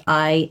Redmond,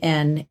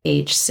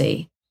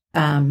 INHC.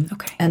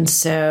 Okay. And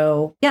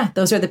so,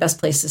 those are the best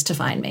places to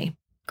find me.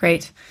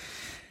 Great.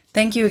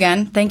 Thank you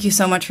again. Thank you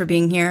so much for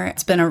being here.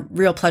 It's been a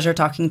real pleasure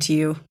talking to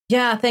you.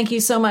 Yeah, thank you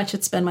so much.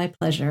 It's been my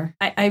pleasure.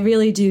 I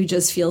really do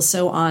just feel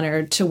so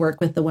honored to work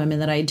with the women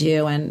that I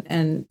do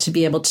and to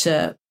be able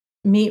to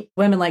meet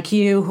women like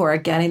you who are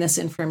getting this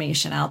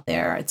information out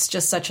there. It's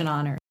just such an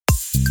honor.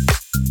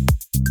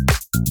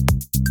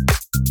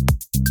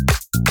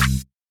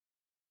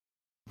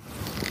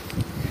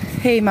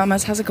 Hey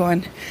mamas, how's it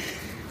going?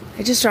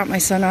 I just dropped my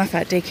son off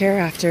at daycare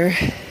after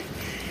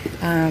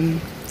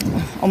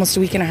almost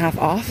a week and a half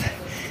off.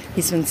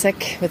 He's been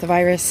sick with the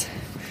virus.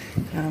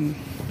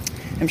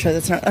 I'm sure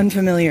that's not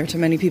unfamiliar to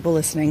many people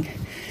listening.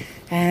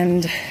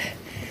 And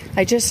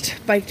I just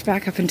biked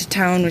back up into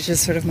town, which is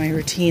sort of my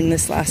routine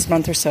this last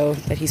month or so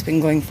that he's been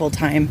going full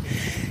time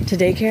to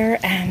daycare.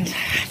 And I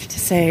have to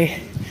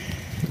say,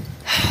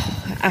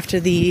 after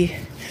the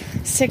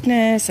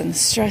sickness and the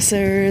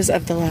stressors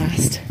of the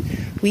last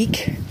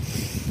week,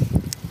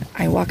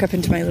 I walk up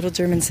into my little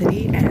German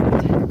city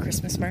and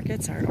Christmas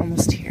markets are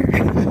almost here.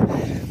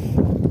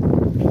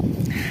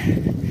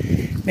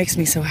 Makes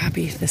me so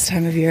happy this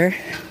time of year,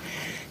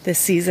 this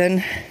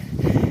season.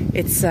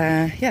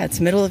 It's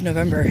middle of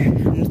November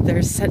and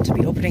they're set to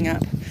be opening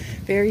up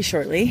very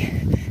shortly,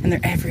 and they're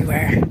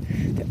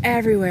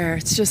everywhere.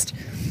 It's just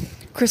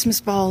Christmas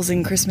balls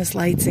and Christmas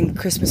lights and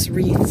Christmas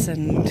wreaths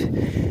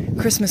and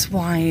Christmas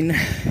wine,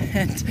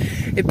 and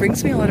it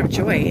brings me a lot of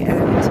joy.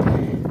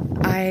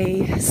 And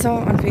I saw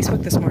on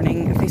Facebook this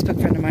morning, a Facebook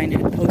friend of mine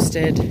had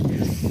posted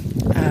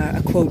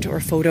a quote or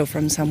photo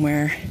from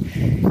somewhere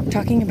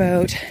talking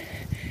about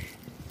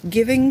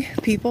giving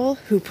people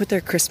who put their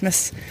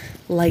Christmas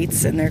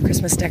lights and their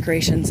Christmas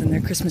decorations and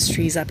their Christmas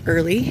trees up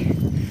early,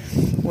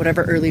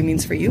 whatever early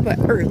means for you, but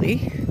early,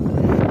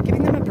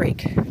 giving them a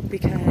break,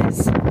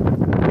 because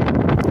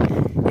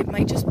it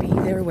might just be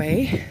their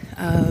way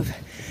of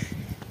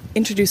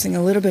introducing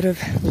a little bit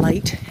of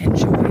light and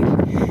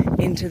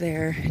joy into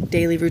their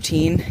daily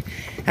routine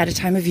at a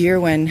time of year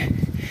when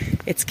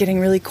it's getting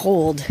really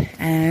cold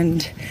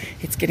and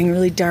it's getting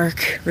really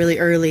dark really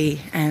early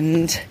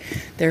and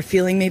they're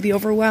feeling maybe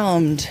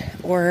overwhelmed,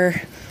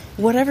 or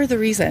whatever the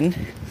reason.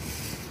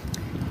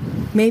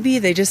 Maybe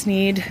they just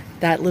need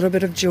that little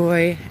bit of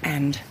joy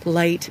and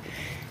light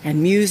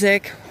and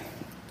music,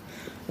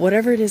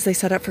 whatever it is they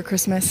set up for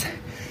Christmas.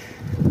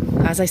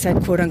 As I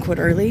said, quote unquote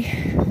early,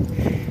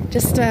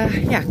 just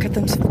cut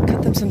them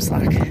some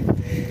slack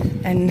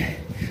and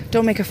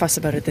don't make a fuss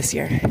about it this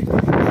year.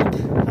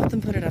 Help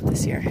them put it up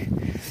this year.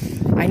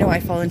 I know I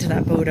fall into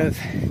that boat of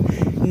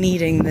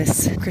needing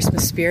this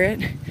Christmas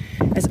spirit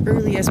as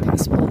early as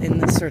possible in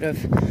this sort of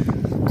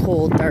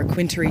cold, dark,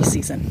 wintry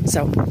season.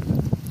 So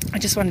I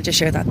just wanted to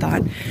share that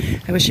thought.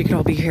 I wish you could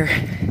all be here.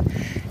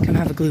 Come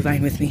have a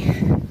glühwein with me.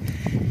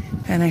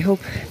 And I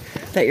hope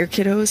that your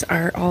kiddos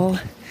are all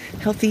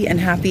healthy and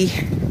happy,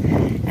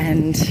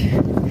 and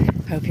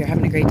I hope you're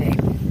having a great day.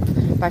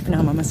 Bye for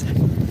now, mamas.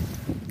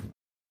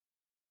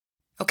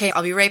 Okay,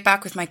 I'll be right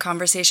back with my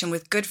conversation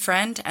with good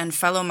friend and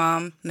fellow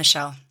mom,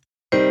 Michelle.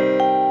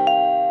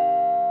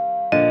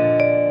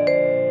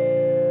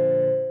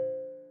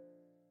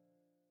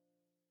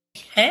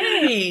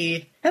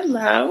 Hey!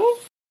 Hello.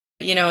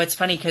 You know, it's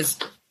funny because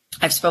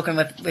I've spoken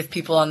with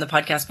people on the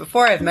podcast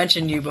before. I've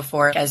mentioned you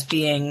before as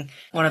being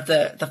one of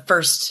the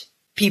first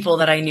people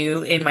that I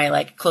knew in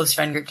my close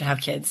friend group to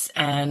have kids.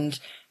 And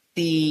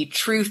the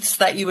truths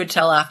that you would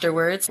tell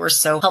afterwards were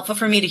so helpful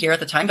for me to hear at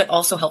the time, but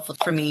also helpful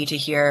for me to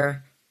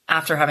hear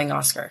after having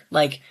Oscar.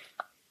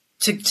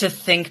 To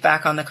think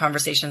back on the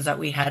conversations that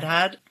we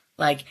had,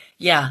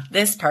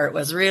 this part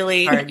was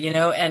really hard,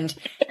 and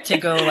to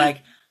go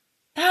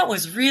that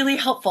was really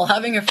helpful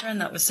having a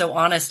friend that was so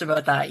honest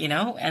about that,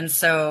 And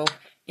so,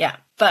 yeah,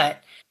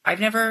 but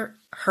I've never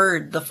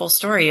heard the full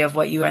story of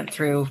what you went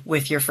through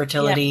with your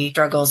fertility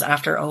struggles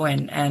after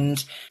Owen.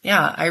 And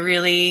yeah,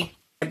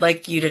 I'd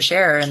like you to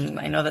share. And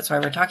I know that's why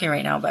we're talking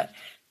right now, but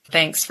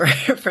thanks for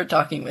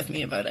talking with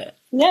me about it.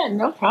 Yeah,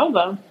 no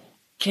problem.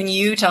 Can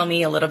you tell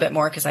me a little bit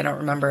more? Because I don't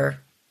remember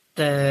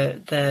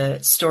the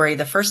story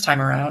the first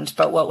time around,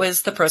 but what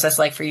was the process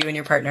like for you and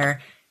your partner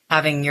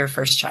having your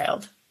first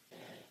child?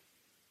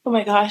 Oh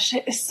my gosh,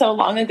 it's so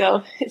long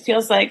ago. It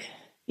feels like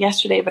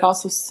yesterday, but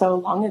also so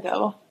long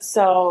ago.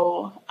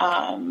 So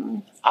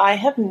I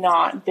have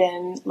not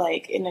been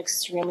an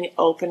extremely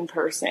open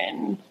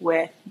person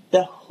with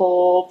the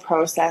whole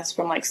process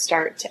from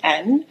start to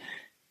end.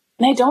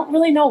 And I don't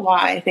really know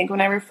why. I think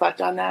when I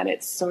reflect on that,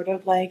 it's sort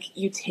of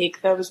you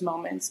take those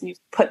moments and you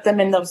put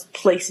them in those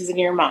places in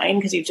your mind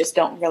because you just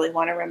don't really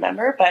want to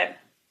remember. But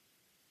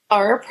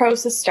our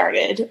process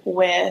started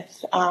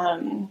with,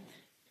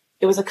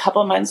 it was a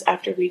couple months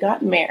after we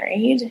got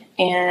married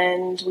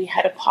and we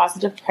had a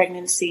positive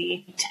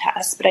pregnancy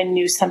test, but I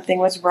knew something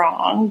was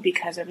wrong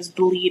because I was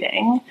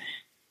bleeding.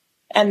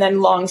 And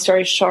then long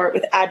story short,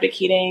 with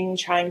advocating,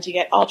 trying to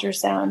get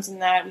ultrasounds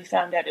and that, we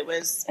found out it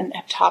was an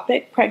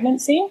ectopic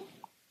pregnancy.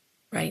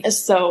 Right.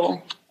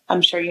 So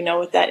I'm sure you know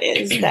what that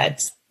is.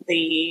 That's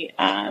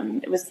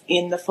it was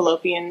in the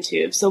fallopian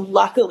tube. So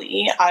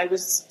luckily I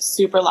was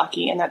super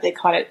lucky in that they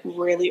caught it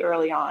really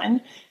early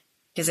on.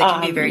 Because it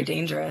can be very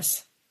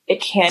dangerous.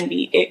 It can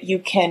be. You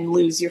can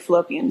lose your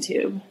fallopian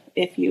tube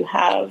if you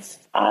have,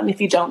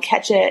 if you don't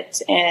catch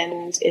it,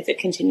 and if it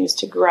continues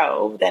to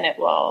grow, then it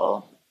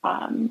will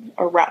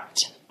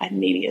erupt.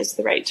 Maybe is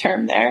the right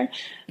term there.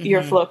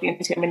 Your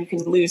fallopian tube, and you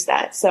can lose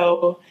that.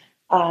 So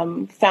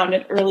found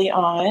it early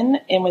on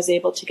and was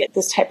able to get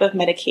this type of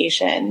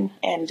medication,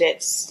 and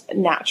it's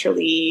not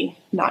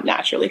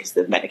naturally because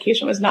the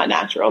medication was not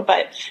natural,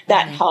 but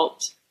that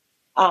helped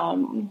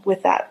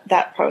with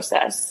that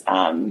process.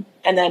 And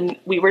then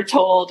we were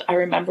told, I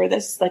remember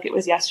this like it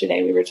was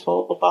yesterday, we were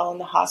told while in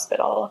the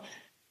hospital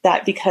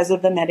that because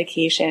of the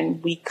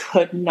medication, we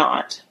could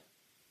not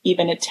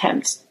even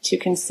attempt to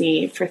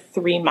conceive for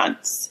 3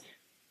 months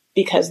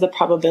because the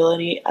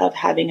probability of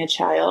having a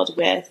child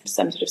with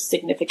some sort of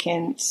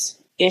significant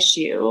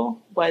issue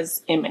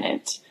was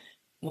imminent.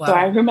 Wow. So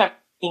I remember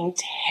being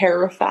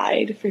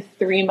terrified for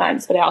 3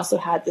 months, but I also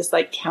had this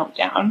like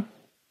countdown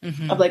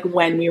of like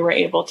when we were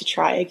able to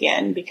try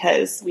again,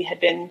 because we had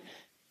been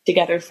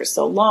together for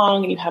so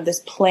long, and you have this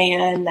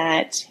plan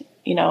that,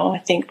 you know, I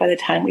think by the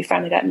time we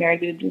finally got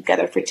married, we'd been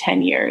together for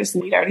 10 years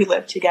and we'd already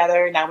lived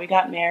together. Now we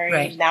got married.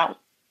 Right. Now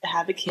to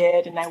have a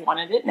kid, and I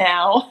wanted it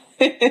now.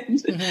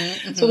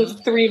 So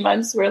those 3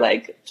 months were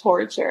like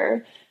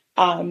torture.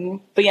 But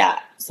yeah,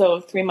 so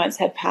 3 months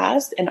had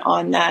passed, and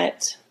on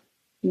that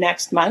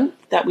next month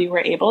that we were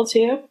able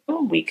to,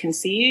 we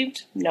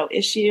conceived, no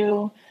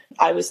issue.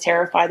 I was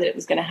terrified that it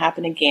was going to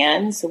happen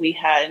again. So we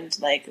had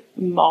like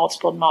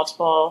multiple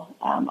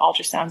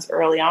ultrasounds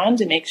early on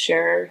to make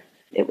sure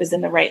it was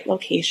in the right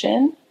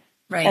location.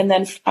 Right. And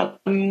then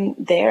from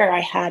there,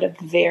 I had a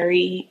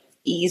very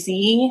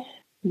easy,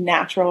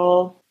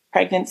 natural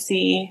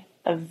pregnancy,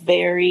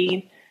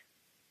 I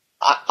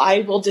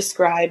will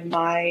describe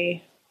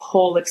my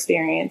whole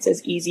experience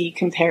as easy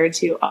compared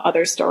to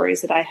other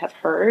stories that I have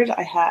heard.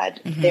 I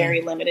had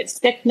very limited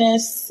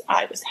sickness.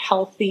 I was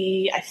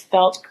healthy. I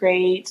felt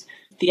great.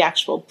 The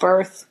actual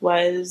birth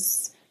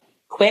was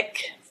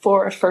quick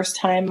for a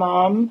first-time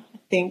mom. I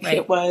think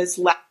it was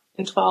less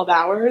than 12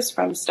 hours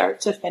from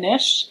start to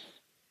finish,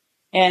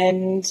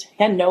 and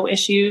had no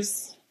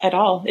issues at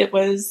all. I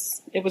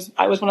was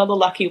one of the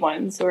lucky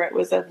ones where it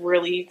was a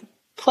really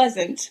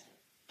pleasant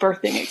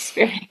birthing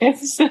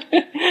experience.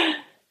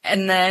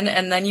 And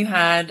then you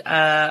had,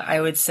 I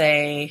would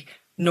say,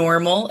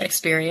 normal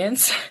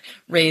experience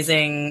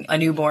raising a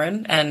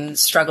newborn and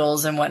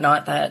struggles and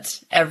whatnot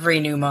that every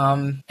new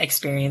mom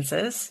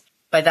experiences.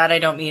 By that, I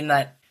don't mean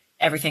that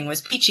everything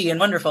was peachy and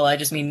wonderful. I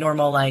just mean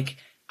normal, like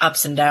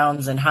ups and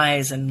downs and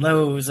highs and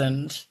lows.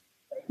 And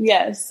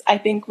yes, I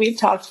think we've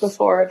talked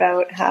before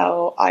about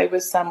how I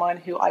was someone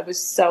who I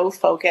was so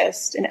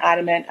focused and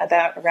adamant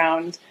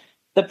around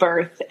the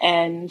birth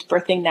and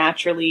birthing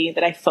naturally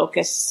that I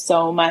focused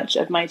so much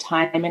of my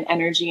time and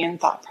energy and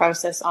thought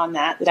process on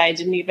that I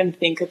didn't even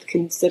think of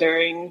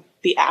considering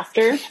the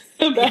after.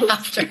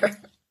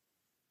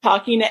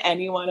 Talking to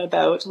anyone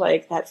about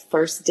like that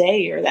first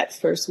day or that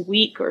first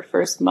week or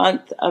first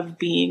month of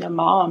being a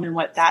mom and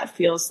what that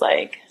feels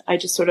like. I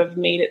just sort of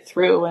made it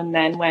through and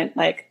then went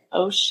like,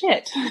 oh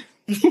shit.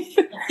 Yes.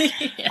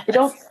 I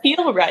don't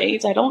feel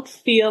right. I don't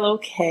feel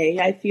okay.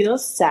 I feel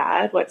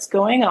sad. What's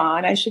going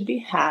on? I should be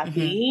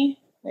happy.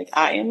 Like,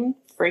 I am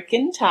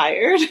freaking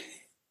tired.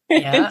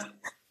 Yeah.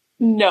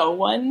 No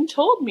one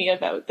told me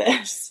about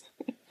this.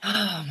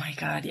 Oh my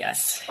God,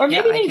 yes. Or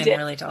maybe they did.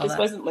 Really just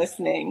wasn't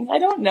listening. I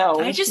don't know.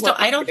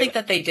 I don't think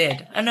that they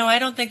did. No, I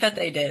don't think that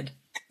they did.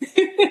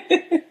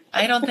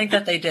 I don't think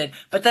that they did.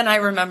 But then I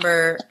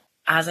remember,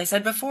 as I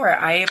said before,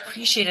 I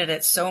appreciated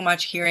it so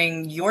much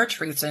hearing your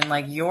truths and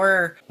like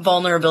your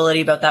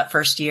vulnerability about that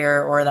first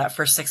year or that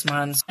first 6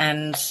 months.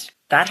 And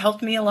that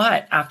helped me a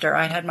lot after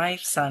I had my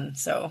son.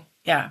 So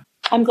yeah.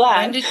 I'm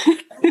glad.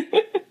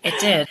 It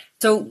did.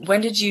 So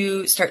when did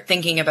you start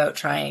thinking about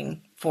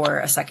trying for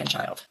a second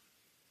child?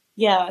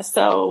 Yeah.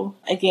 So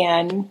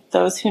again,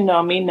 those who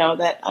know me know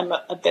that I'm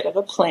a bit of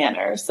a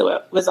planner. So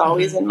it was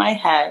always in my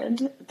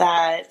head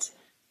that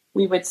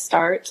we would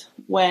start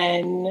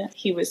when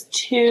he was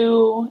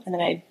 2, and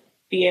then I'd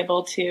be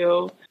able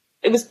to,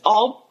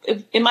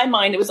 in my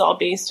mind, it was all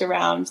based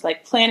around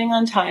like planning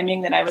on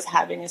timing that I was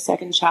having a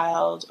second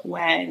child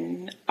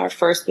when our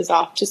first was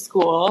off to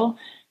school,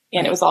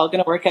 and it was all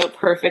going to work out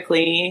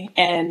perfectly.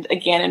 And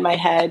again, in my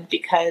head,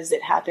 because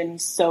it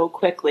happened so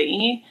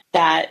quickly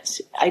that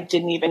I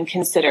didn't even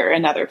consider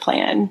another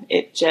plan.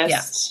 It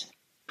just,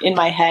 in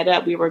my head,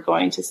 we were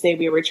going to say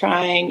we were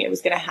trying, it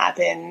was going to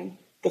happen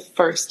the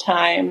first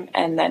time,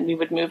 and then we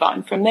would move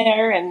on from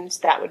there, and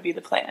that would be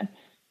the plan.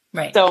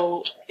 Right.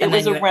 So it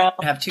was around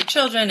have 2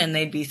 children, and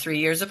they'd be 3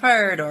 years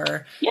apart,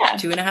 or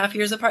 2.5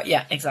 years apart.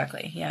 Yeah,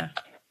 exactly. Yeah.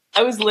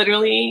 I was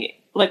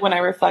literally, like, when I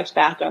reflect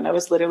back on, I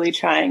was literally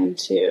trying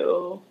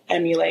to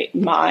emulate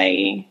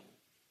my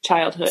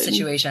childhood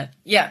situation.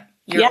 Yeah.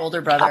 Your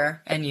older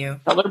brother and you.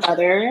 Older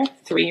brother,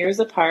 3 years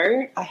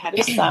apart. I had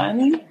a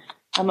son.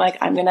 I'm like,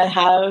 I'm going to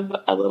have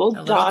a little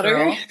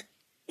daughter.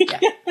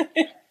 Yeah.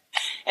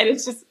 And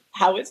it's just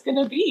how it's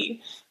going to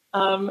be.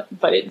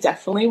 But it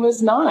definitely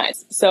was not.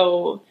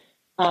 So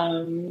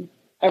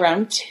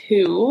around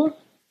 2,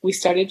 we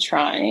started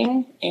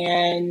trying,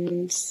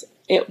 and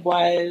it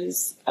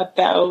was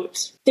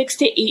about 6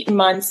 to 8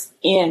 months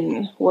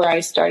in where I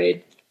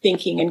started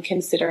thinking and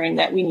considering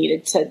that we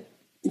needed to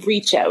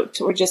reach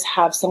out or just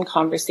have some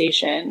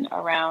conversation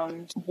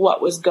around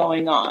what was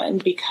going on,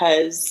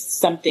 because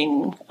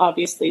something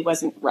obviously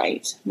wasn't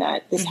right,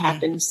 that this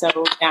happened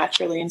so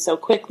naturally and so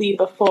quickly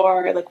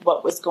before, like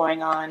what was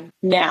going on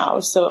now.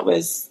 So it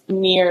was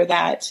near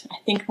that, I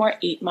think, more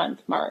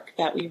 8-month mark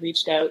that we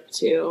reached out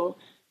to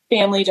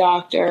family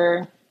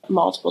doctor,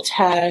 multiple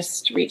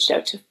tests, reached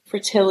out to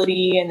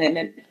fertility, and then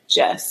it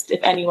just,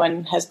 if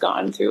anyone has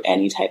gone through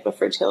any type of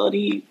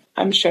fertility,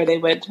 I'm sure they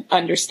would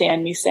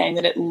understand me saying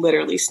that it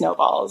literally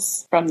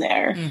snowballs from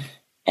there.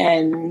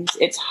 And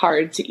it's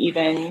hard to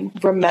even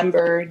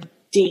remember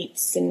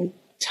dates and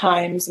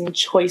times and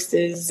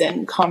choices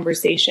and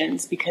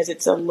conversations, because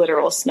it's a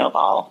literal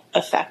snowball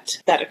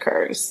effect that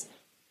occurs.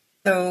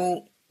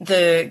 So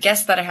the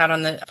guest that I had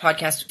on the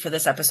podcast for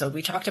this episode,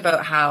 we talked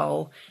about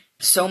how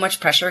so much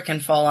pressure can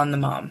fall on the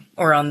mom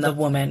or on the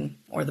woman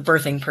or the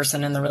birthing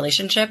person in the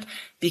relationship,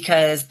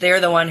 because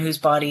they're the one whose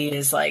body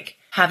is like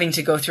having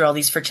to go through all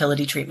these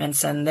fertility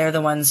treatments, and they're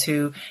the ones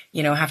who,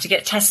 you know, have to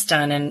get tests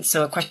done. And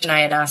so a question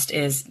I had asked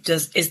is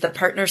the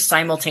partner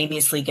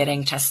simultaneously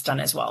getting tests done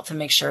as well, to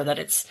make sure that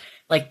it's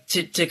like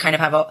to kind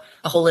of have a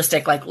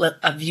holistic, like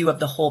a view of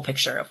the whole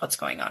picture of what's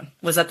going on.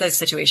 Was that the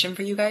situation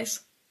for you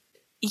guys?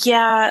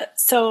 Yeah.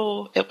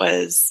 So it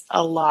was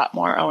a lot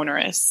more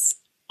onerous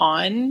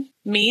on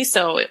me.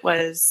 So it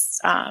was,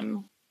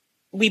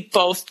 we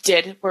both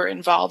were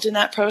involved in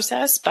that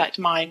process, but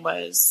mine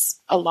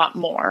was a lot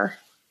more.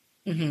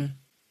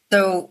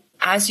 So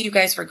as you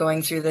guys were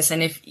going through this,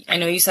 and if I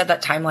know you said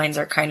that timelines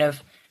are kind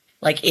of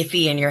like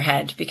iffy in your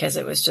head because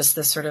it was just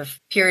this sort of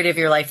period of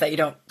your life that you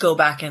don't go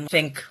back and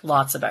think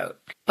lots about.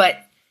 But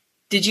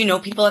did you know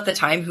people at the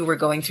time who were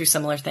going through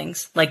similar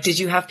things? Like, did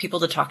you have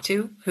people to talk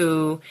to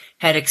who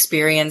had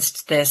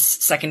experienced this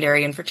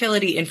secondary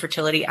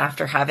infertility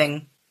after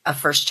having a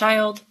first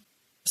child?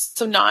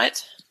 So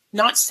not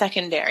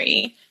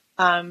secondary,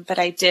 but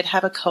I did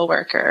have a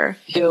coworker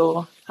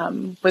who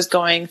was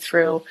going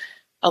through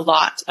a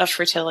lot of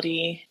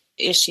fertility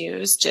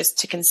issues just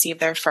to conceive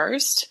their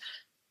first.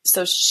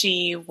 So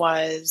she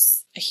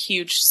was a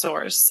huge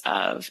source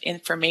of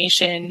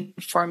information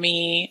for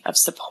me, of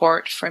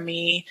support for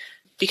me,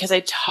 because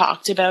I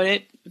talked about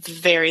it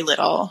very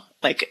little.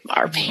 Like,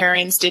 our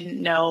parents didn't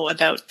know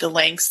about the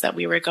lengths that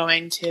we were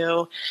going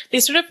to. They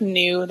sort of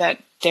knew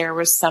that there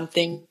was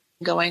something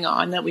going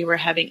on, that we were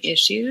having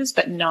issues,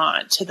 but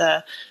not to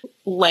the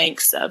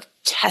lengths of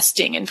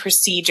testing and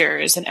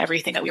procedures and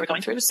everything that we were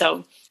going through.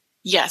 So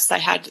yes, I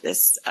had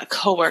this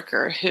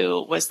coworker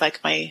who was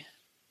like my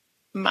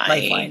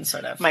lifeline,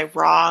 sort of my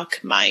rock,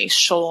 my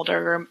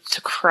shoulder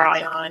to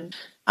cry on.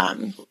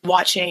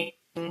 Watching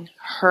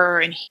her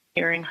and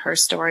hearing her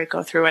story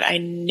go through it, I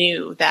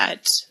knew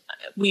that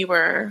we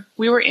were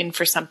in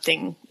for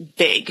something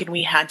big, and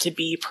we had to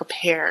be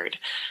prepared,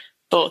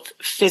 both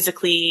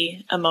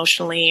physically,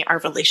 emotionally. Our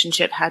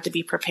relationship had to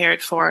be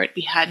prepared for it.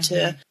 We had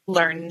to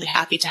learn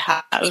happy to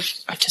have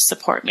to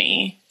support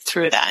me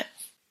through that.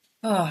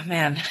 Oh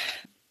man.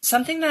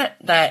 Something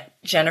that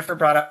Jennifer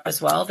brought up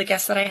as well, the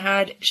guest that I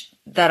had,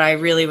 that I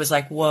really was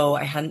like, whoa,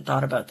 I hadn't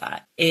thought about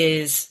that,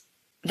 is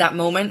that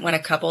moment when a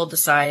couple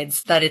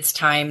decides that it's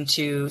time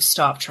to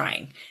stop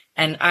trying.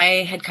 And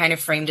I had kind of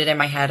framed it in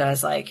my head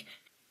as like,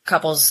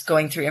 couples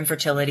going through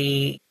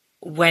infertility,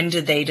 when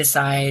do they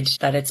decide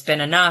that it's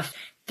been enough?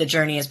 The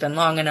journey has been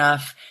long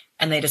enough,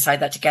 and they decide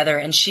that together.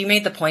 And she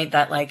made the point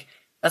that like,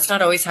 that's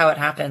not always how it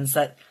happens,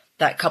 that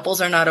couples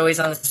are not always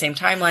on the same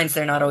timelines.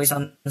 They're not always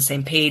on the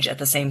same page at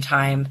the same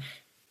time.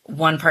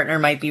 One partner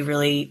might be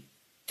really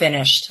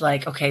finished,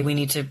 like, okay, we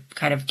need to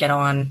kind of get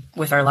on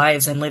with our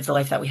lives and live the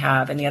life that we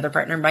have. And the other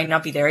partner might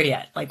not be there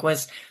yet. Like,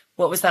 what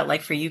was that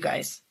like for you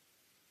guys?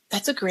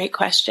 That's a great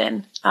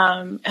question.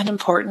 An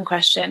important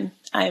question.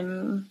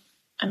 I'm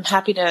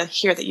happy to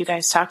hear that you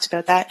guys talked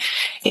about that.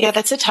 Yeah,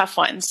 that's a tough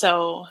one.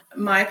 So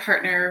my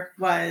partner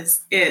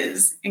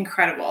is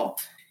incredible.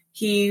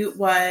 He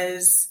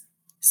was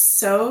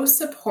so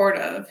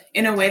supportive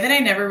in a way that I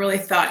never really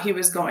thought he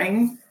was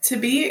going to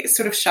be. It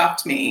sort of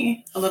shocked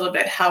me a little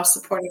bit how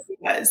supportive he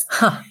was.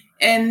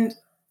 And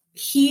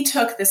he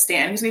took the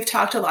stand, because we've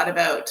talked a lot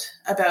about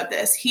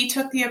this. He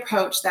took the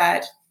approach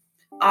that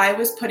I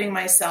was putting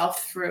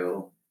myself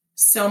through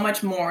so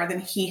much more than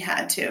he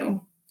had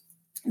to,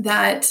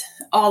 that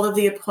all of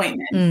the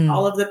appointments,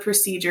 all of the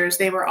procedures,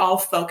 they were all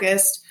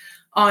focused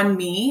on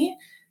me.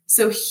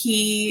 So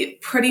he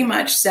pretty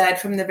much said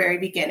from the very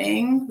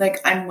beginning, like,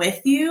 I'm with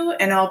you,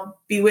 and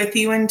I'll be with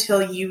you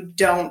until you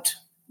don't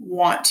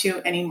want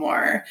to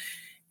anymore.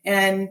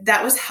 And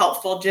that was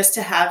helpful, just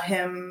to have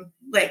him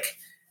like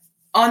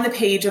on the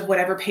page of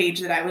whatever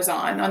page that I was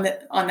on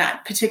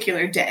that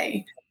particular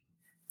day.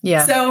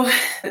 Yeah. So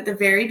at the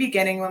very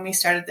beginning, when we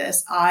started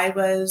this, I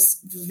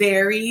was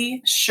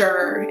very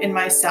sure in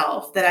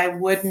myself that I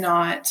would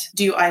not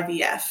do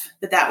IVF,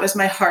 that was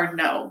my hard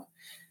no.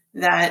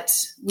 that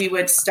we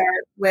would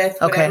start with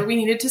whatever we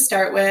needed to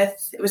start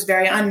with. It was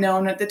very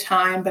unknown at the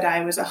time, but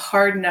I was a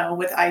hard no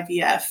with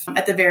IVF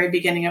at the very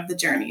beginning of the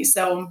journey.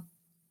 So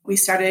we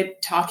started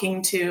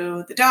talking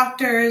to the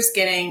doctors,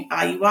 getting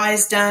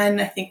IUIs done.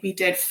 I think we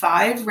did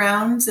 5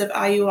 rounds of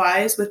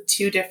IUIs with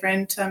 2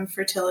 different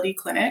fertility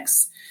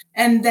clinics.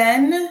 And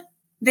then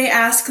they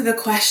asked the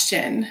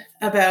question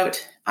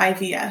about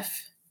IVF.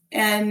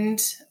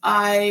 And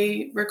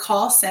I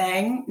recall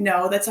saying,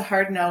 no, that's a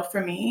hard no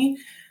for me.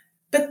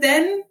 But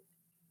then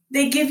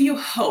they give you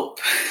hope.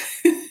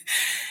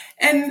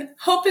 And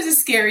hope is a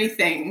scary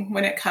thing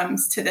when it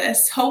comes to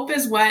this. Hope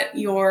is what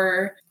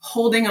you're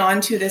holding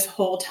on to this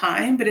whole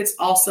time, but it's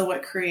also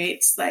what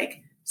creates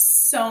like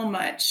so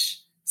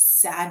much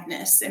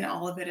sadness in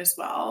all of it as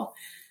well.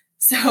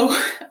 So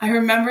I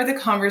remember the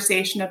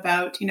conversation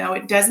about,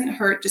 it doesn't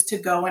hurt just to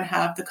go and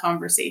have the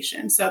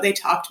conversation. So they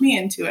talked me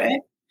into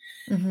it.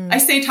 Mm-hmm. I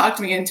say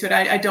talked me into it.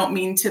 I don't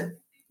mean to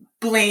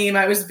blame.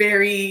 I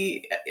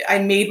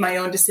made my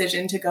own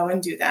decision to go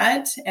and do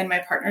that. And my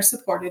partner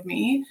supported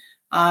me.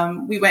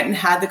 We went and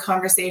had the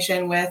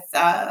conversation with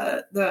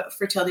the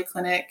fertility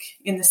clinic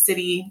in the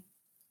city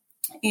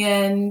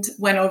and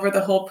went over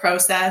the whole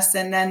process.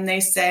 And then they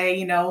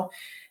say,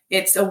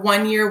 it's a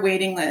 1-year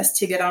waiting list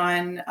to get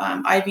on.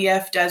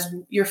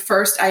 Your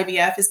first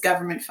IVF is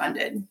government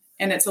funded,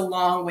 and it's a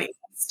long wait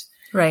list.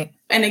 Right.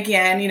 And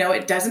again,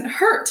 it doesn't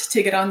hurt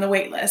to get on the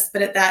wait list.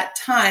 But at that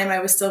time, I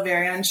was still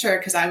very unsure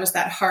because I was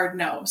that hard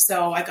no.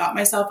 So I got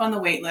myself on the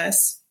wait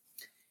list.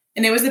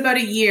 And it was about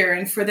a year.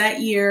 And for that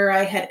year,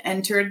 I had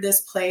entered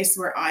this place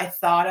where I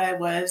thought I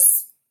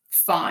was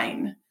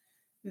fine,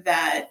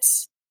 that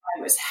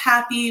I was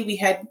happy. We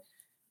had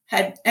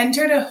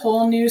entered a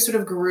whole new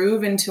sort of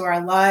groove into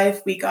our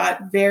life. We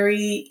got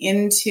very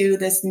into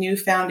this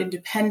newfound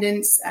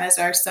independence as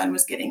our son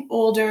was getting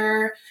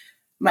older.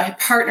 My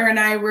partner and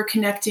I were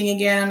connecting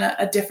again on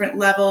a different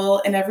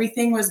level, and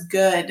everything was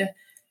good.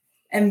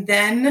 And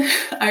then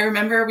I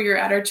remember we were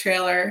at our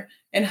trailer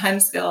in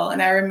Huntsville,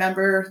 and I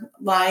remember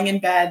lying in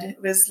bed.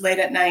 It was late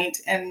at night,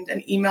 and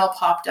an email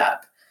popped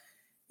up,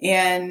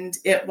 and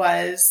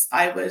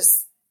I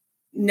was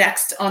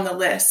next on the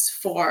list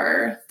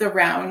for the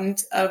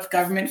round of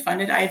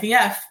government-funded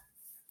IVF.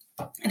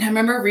 And I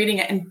remember reading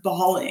it and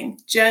bawling,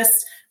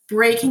 just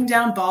breaking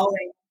down,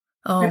 bawling.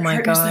 Oh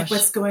my gosh! Like,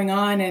 what's going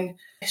on? And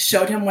I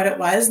showed him what it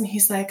was, and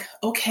he's like,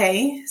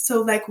 "Okay,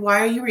 so like, why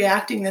are you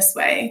reacting this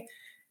way?"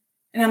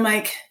 And I'm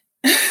like,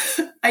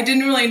 I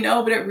didn't really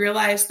know, but I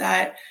realized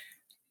that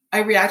I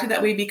reacted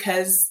that way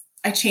because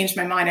I changed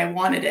my mind. I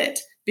wanted it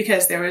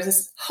because there was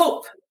this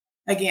hope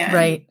again.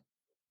 Right.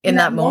 In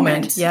that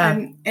moment. Yeah.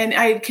 And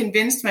I had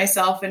convinced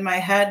myself in my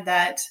head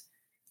that,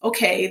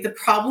 okay, the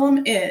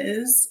problem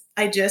is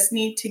I just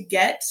need to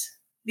get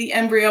the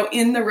embryo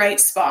in the right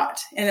spot.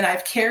 And then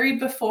I've carried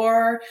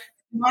before.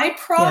 My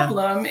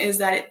problem is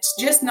that it's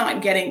just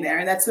not getting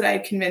there. That's what I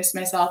convinced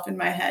myself in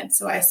my head.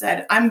 So I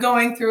said, I'm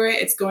going through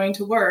it. It's going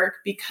to work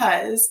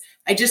because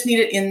I just need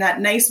it in that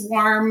nice,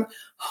 warm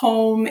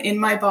home in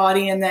my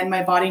body. And then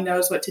my body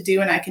knows what to do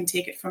and I can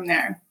take it from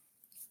there.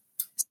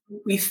 So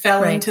we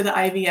fell into the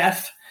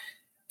IVF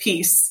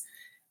piece,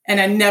 and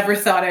I never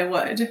thought I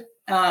would.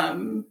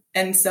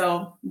 And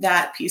so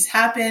that piece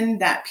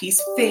happened, that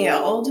piece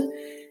failed.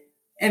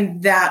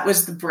 And that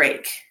was the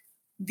break.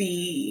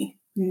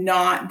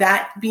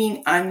 That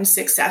being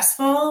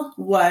unsuccessful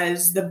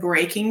was the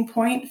breaking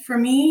point for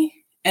me.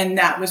 And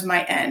that was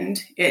my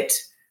end. It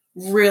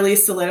really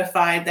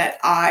solidified that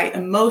I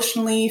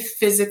emotionally,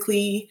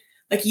 physically,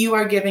 like you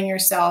are giving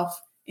yourself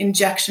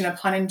injection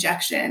upon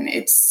injection.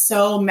 It's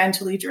so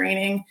mentally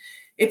draining.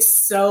 It's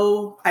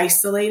so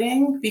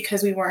isolating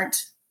because we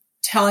weren't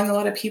telling a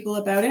lot of people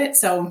about it.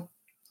 So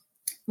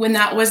when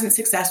that wasn't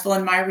successful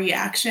and my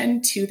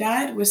reaction to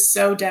that was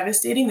so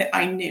devastating that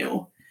I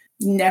knew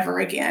never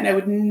again. I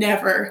would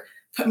never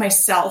put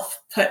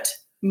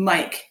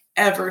Mike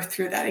ever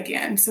through that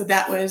again. So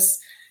that was,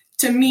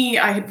 to me,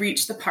 I had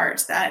reached the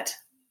part that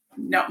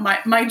no,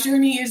 my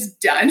journey is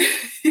done.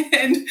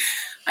 And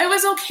I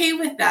was okay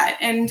with that.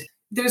 And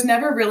there's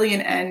never really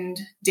an end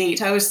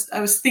date. I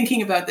was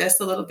thinking about this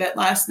a little bit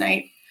last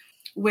night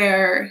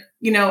where,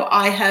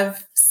 I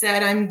have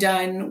said I'm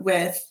done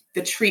with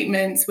the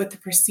treatments, with the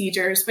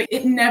procedures, but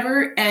it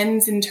never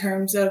ends in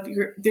terms of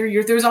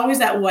there's always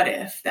that what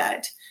if,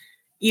 that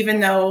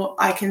even though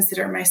I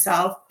consider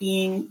myself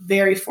being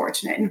very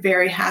fortunate and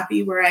very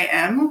happy where I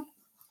am,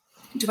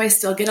 do I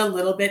still get a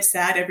little bit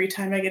sad every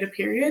time I get a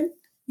period?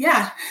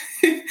 Yeah.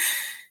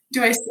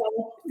 Do I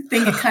still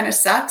think it kind of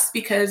sucks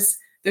because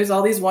there's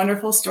all these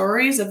wonderful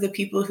stories of the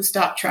people who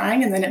stopped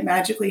trying and then it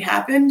magically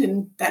happened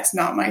and that's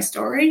not my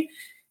story?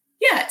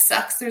 Yeah, it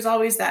sucks. There's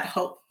always that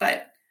hope,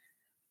 but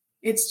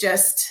it's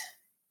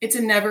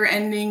a never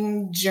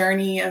ending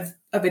journey of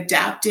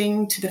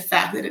adapting to the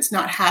fact that it's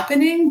not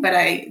happening. But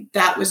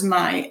that was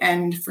my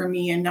end for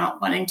me and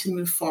not wanting to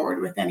move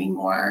forward with any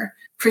more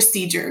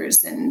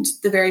procedures and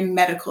the very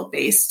medical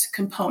based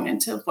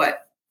component of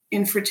what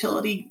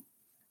infertility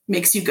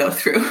makes you go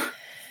through.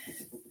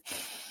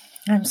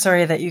 I'm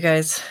sorry that you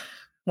guys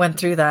went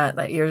through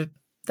that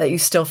you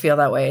still feel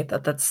that way,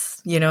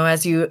 that's,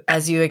 as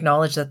you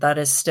acknowledge that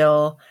is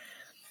still,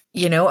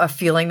 a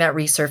feeling that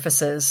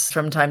resurfaces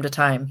from time to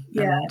time.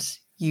 Yeah. And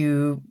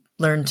you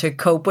learn to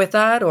cope with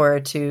that or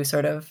to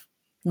sort of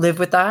live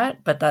with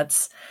that. But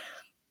that's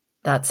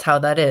how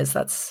that is.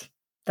 That's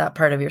that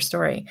part of your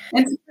story.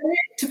 And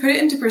to put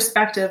it into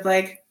perspective,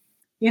 like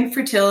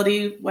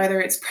infertility, whether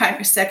it's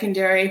primary,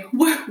 secondary,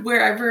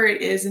 wherever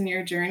it is in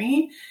your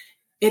journey,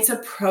 it's a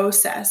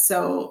process.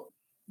 So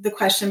the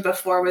question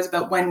before was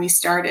about when we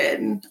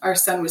started. Our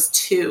son was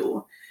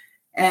 2.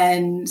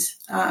 And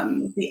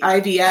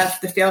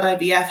the failed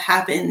IVF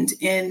happened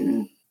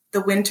in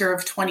the winter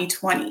of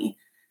 2020,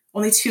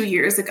 only 2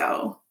 years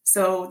ago.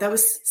 So that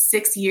was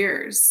 6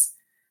 years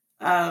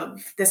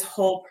of this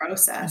whole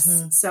process.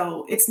 Mm-hmm.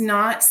 So it's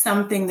not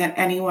something that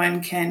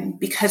anyone can,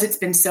 because it's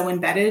been so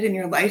embedded in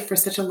your life for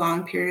such a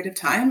long period of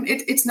time.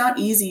 It's not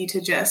easy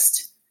to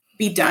just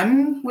be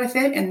done with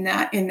it in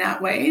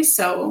that way.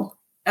 So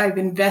I've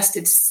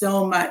invested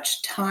so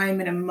much time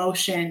and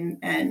emotion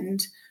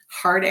and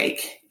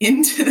heartache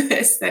into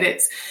this that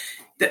it's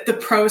that the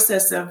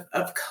process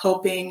of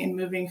coping and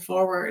moving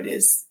forward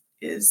is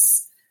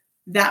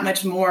that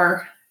much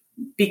more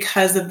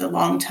because of the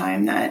long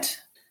time that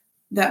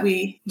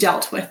we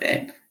dealt with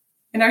it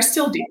and are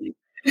still dealing.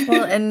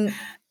 Well, and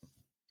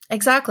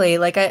exactly.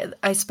 Like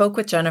I spoke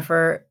with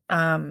Jennifer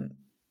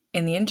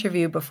in the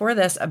interview before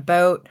this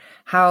about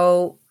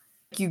how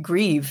you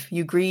grieve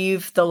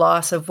the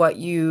loss of what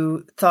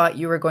you thought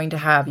you were going to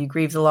have. You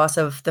grieve the loss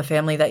of the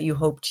family that you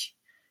hoped,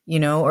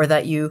 or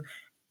that you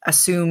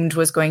assumed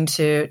was going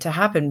to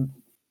happen,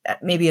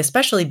 maybe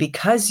especially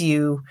because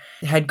you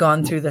had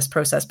gone through this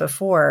process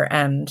before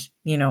and,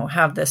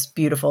 have this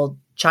beautiful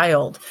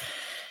child.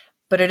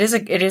 But it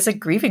is a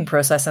grieving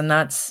process, and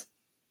that's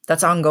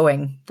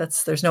ongoing.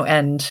 There's no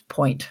end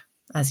point,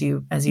 as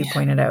you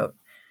pointed out.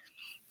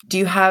 Do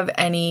you have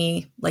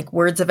any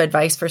words of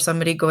advice for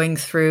somebody going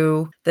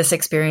through this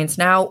experience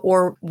now,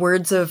 or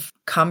words of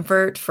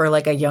comfort for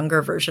a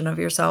younger version of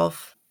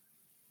yourself?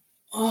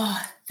 Oh,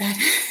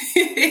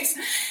 that's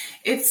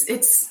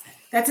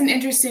an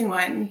interesting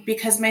one,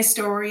 because my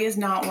story is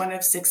not one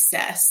of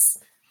success.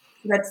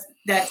 That's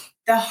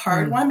the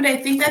hard one, but I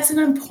think that's an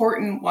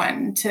important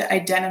one to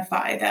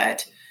identify,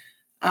 that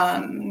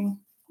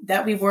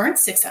we weren't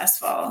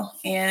successful,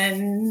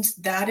 and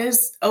that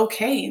is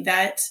okay.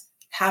 That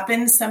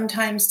happens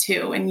sometimes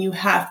too, and you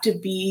have to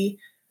be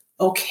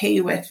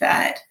okay with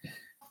that.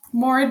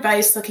 More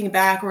advice looking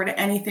back or to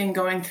anything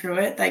going through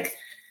it,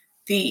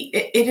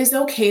 it is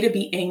okay to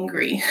be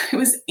angry. I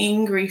was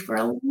angry for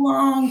a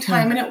long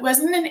time, and it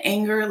wasn't an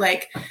anger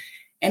like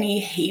any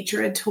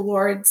hatred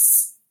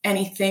towards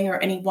anything or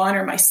anyone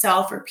or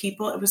myself or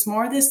people. It was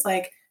more this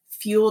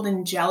fueled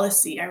in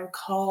jealousy. I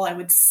recall I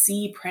would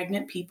see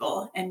pregnant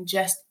people and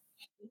just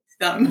hate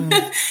them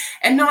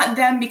and not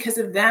them because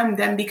of them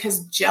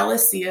because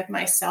jealousy of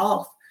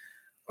myself,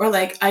 or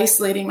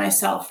isolating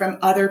myself from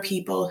other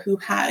people who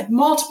had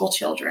multiple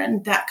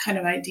children, that kind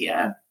of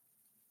idea.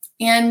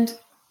 And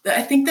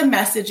I think the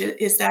message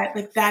is that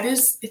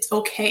it's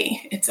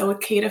okay. It's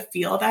okay to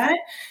feel that.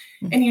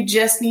 And you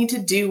just need to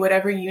do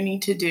whatever you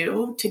need to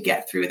do to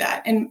get through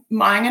that. And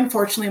mine,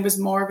 unfortunately, was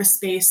more of a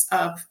space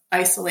of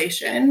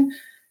isolation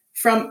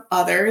from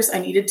others. I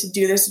needed to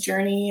do this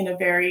journey in a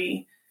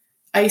very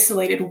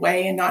isolated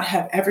way and not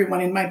have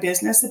everyone in my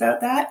business about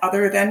that,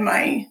 other than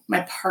my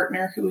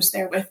partner who was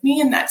there with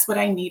me. And that's what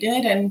I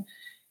needed. And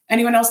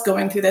anyone else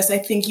going through this, I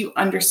think you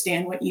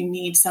understand what you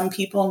need. Some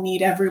people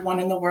need everyone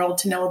in the world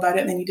to know about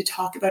it, and they need to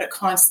talk about it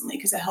constantly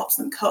because it helps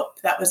them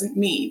cope. That wasn't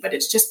me, but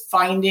it's just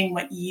finding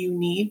what you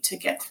need to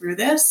get through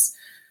this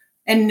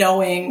and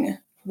knowing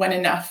when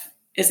enough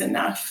is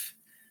enough.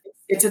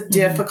 It's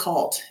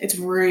it's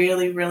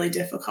really, really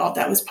difficult.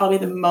 That was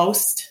probably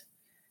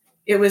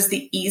it was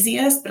the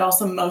easiest, but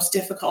also most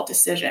difficult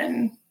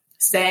decision,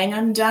 saying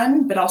I'm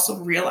done, but also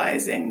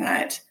realizing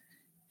that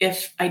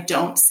if I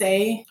don't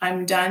say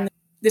I'm done,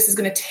 this is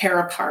going to tear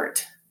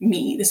apart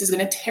me. This is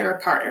going to tear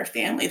apart our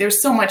family. There's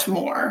so much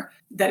more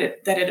that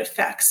it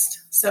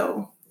affects.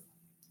 So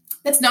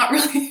that's not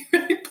really,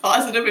 really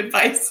positive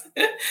advice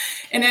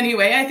in any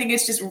way. I think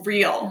it's just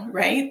real,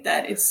 right?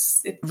 That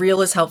it's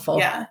real is helpful.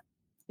 Yeah.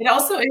 It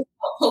also is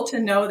helpful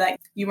to know that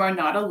you are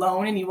not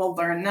alone, and you will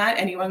learn that.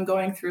 Anyone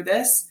going through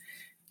this,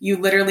 you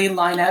literally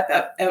line up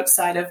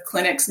outside of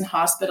clinics and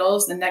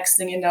hospitals. The next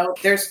thing you know,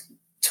 there's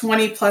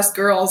 20 plus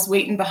girls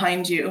waiting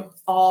behind you,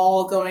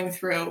 all going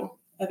through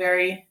a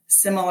very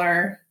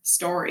similar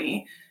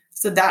story.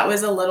 So that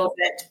was a little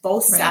bit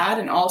both sad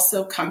and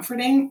also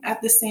comforting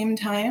at the same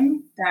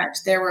time, that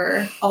there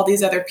were all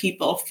these other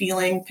people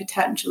feeling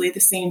potentially the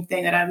same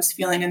thing that I was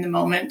feeling in the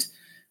moment,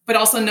 but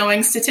also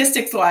knowing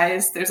statistics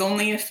wise, there's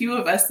only a few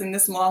of us in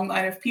this long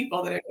line of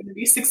people that are going to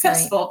be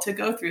successful to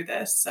go through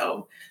this.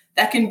 So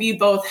that can be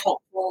both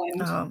helpful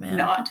and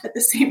not at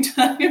the same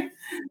time.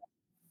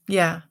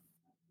 Yeah.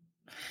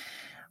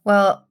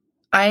 Well,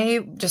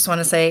 I just want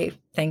to say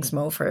thanks,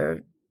 Mo,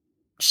 for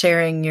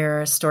sharing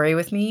your story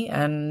with me.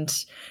 And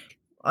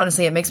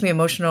honestly, it makes me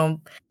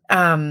emotional.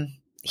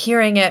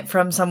 hearing it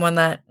from someone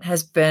that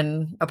has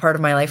been a part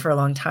of my life for a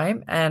long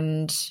time,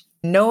 and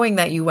knowing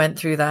that you went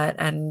through that,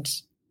 and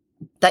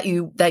that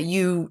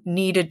you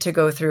needed to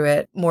go through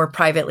it more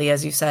privately,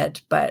 as you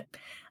said. But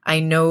I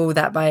know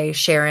that by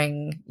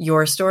sharing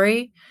your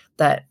story,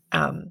 that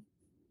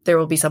there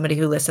will be somebody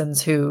who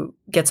listens who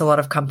gets a lot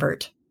of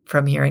comfort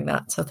from hearing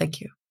that. So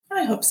thank you.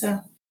 I hope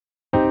so.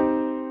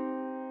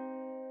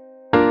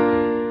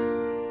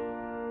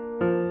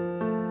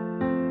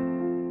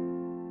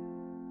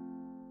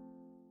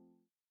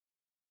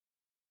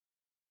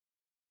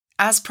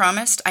 As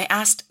promised, I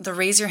asked the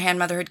Raise Your Hand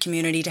Motherhood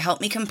community to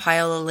help me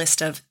compile a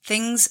list of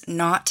things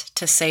not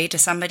to say to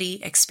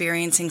somebody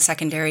experiencing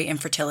secondary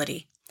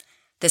infertility.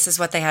 This is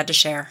what they had to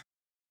share.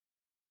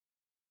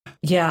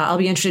 Yeah, I'll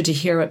be interested to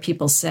hear what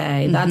people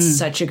say. That's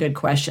such a good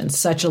question.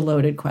 Such a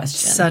loaded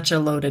question. Such a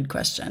loaded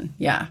question.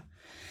 Yeah.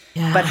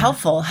 Yeah. But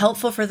helpful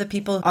for the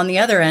people on the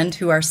other end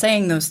who are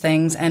saying those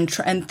things and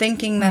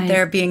thinking that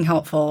they're being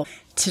helpful,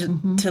 to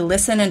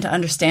listen and to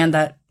understand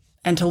that,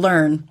 and to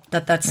learn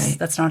that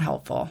that's not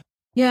helpful.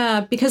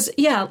 Yeah, because,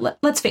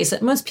 let's face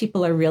it, most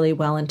people are really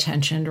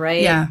well-intentioned,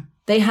 right? Yeah.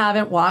 They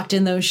haven't walked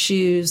in those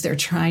shoes. They're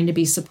trying to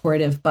be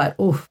supportive, but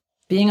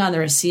being on the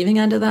receiving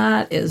end of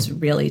that is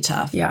really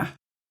tough. Yeah.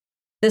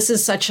 This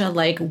is such a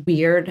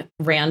weird,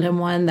 random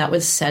one that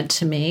was said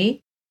to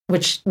me,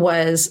 which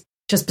was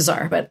just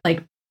bizarre, but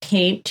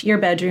paint your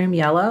bedroom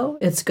yellow.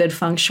 It's good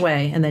feng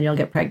shui, and then you'll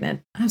get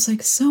pregnant. I was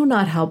so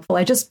not helpful.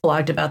 I just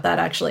blogged about that,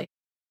 actually.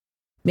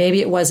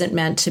 Maybe it wasn't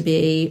meant to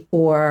be,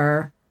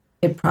 or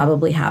it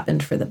probably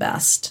happened for the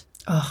best.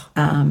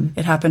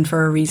 It happened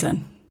for a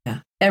reason. Yeah.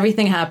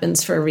 Everything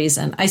happens for a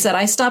reason. I said,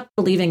 I stopped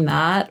believing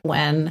that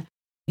when,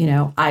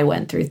 I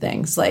went through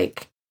things.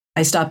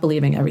 I stopped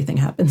believing everything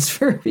happens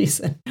for a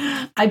reason.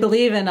 I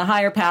believe in a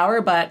higher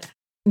power, but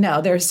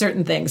no, there are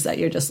certain things that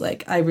you're just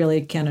I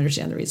really can't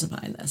understand the reason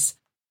behind this.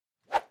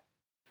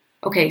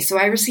 Okay, so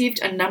I received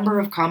a number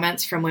of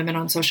comments from women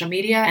on social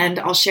media, and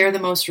I'll share the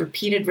most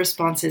repeated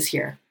responses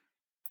here.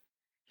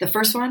 The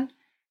first one,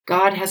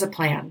 God has a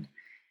plan.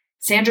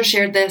 Sandra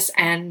shared this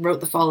and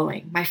wrote the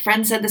following. My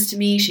friend said this to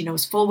me. She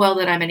knows full well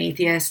that I'm an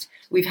atheist.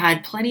 We've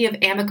had plenty of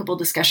amicable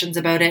discussions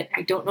about it.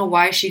 I don't know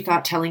why she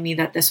thought telling me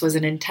that this was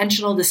an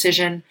intentional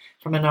decision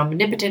from an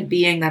omnipotent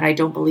being that I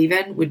don't believe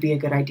in would be a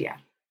good idea.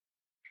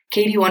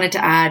 Katie wanted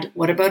to add,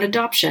 what about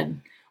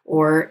adoption?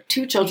 Or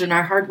 2 children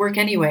are hard work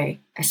anyway,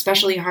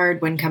 especially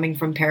hard when coming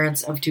from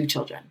parents of 2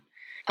 children.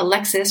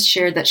 Alexis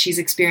shared that she's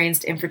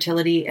experienced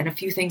infertility and a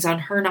few things on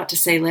her not to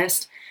say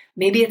list.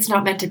 Maybe it's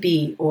not meant to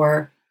be,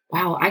 or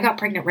wow, I got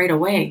pregnant right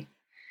away.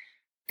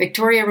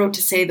 Victoria wrote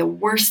to say the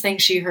worst thing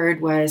she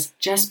heard was,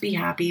 just be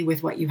happy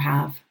with what you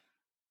have.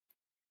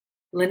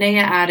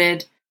 Linnea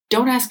added,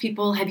 don't ask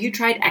people, have you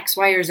tried X,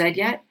 Y, or Z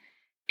yet?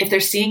 If they're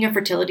seeing a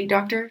fertility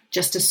doctor,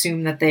 just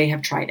assume that they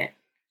have tried it.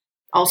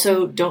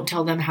 Also, don't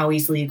tell them how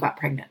easily you got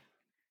pregnant.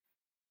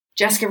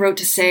 Jessica wrote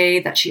to say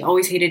that she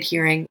always hated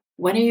hearing,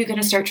 when are you going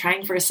to start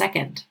trying for a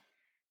second?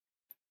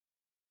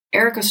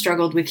 Erica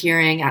struggled with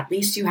hearing, at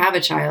least you have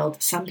a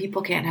child, some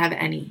people can't have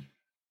any.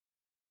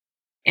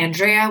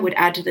 Andrea would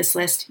add to this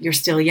list, you're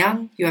still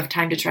young, you have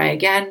time to try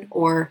again,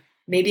 or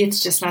maybe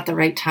it's just not the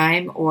right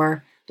time,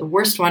 or the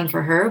worst one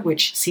for her,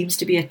 which seems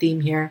to be a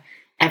theme here,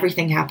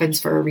 everything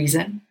happens for a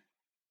reason.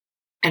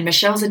 And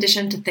Michelle's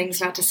addition to things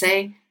not to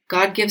say,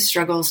 God gives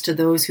struggles to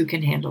those who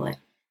can handle it.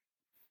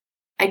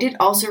 I did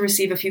also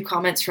receive a few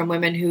comments from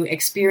women who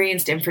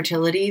experienced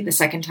infertility the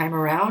second time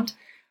around,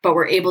 but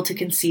were able to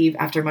conceive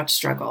after much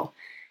struggle.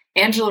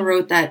 Angela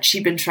wrote that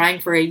she'd been trying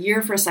for a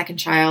year for a second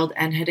child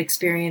and had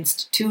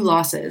experienced 2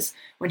 losses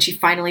when she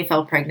finally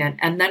fell pregnant.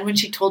 And then when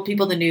she told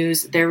people the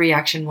news, their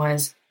reaction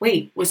was,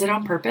 wait, was it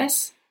on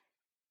purpose?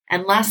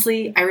 And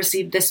lastly, I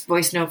received this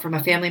voice note from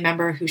a family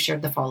member who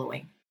shared the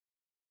following.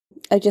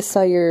 I just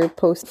saw your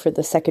post for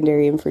the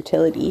secondary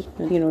infertility,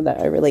 that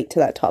I relate to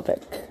that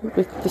topic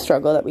with the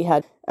struggle that we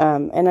had.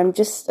 And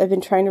I've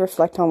been trying to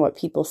reflect on what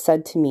people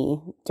said to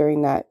me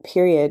during that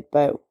period,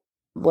 but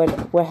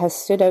what has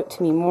stood out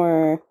to me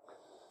more,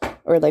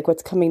 or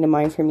what's coming to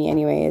mind for me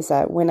anyway, is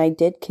that when I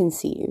did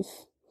conceive,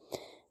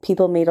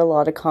 people made a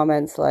lot of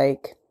comments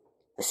like,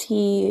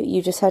 see,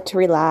 you just had to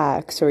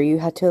relax, or you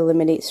had to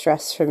eliminate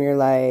stress from your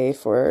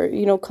life, or,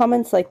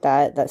 comments like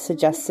that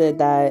suggested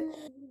that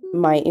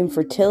my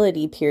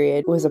infertility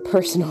period was a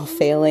personal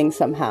failing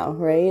somehow,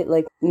 right?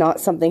 Not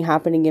something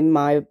happening in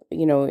my,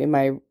 in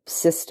my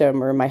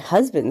system or my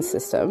husband's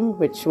system,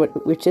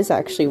 which is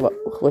actually what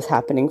was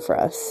happening for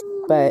us.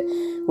 But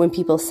when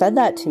people said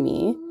that to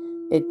me,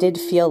 it did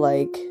feel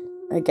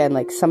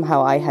again,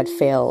 somehow I had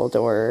failed,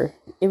 or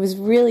it was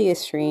really a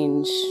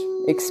strange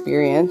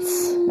experience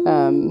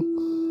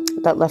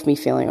that left me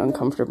feeling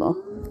uncomfortable.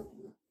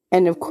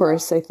 And of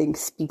course, I think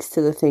speaks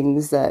to the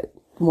things that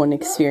one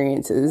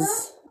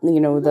experiences,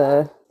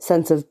 the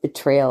sense of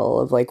betrayal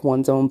of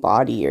one's own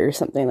body or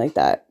something like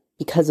that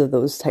because of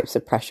those types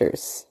of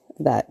pressures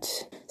that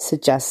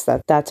suggests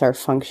that that's our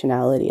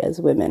functionality as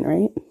women,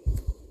 right?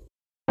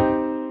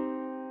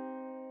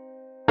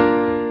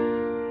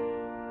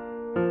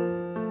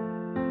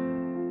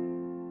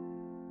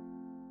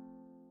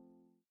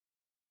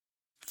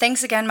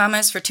 Thanks again,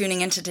 mamas, for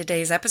tuning into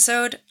today's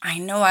episode. I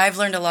know I've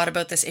learned a lot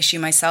about this issue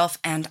myself,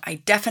 and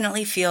I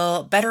definitely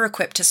feel better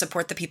equipped to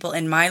support the people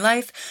in my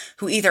life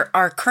who either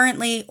are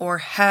currently or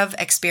have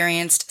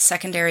experienced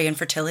secondary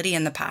infertility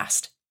in the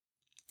past.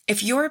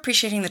 If you're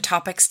appreciating the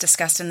topics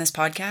discussed in this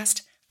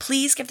podcast,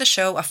 please give the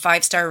show a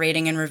 5-star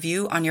rating and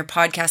review on your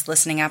podcast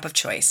listening app of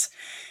choice.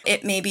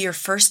 It may be your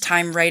first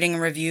time writing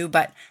a review,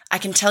 but I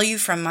can tell you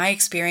from my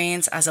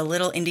experience as a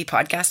little indie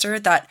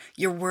podcaster that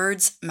your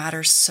words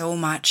matter so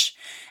much.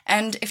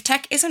 And if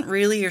tech isn't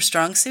really your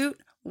strong suit,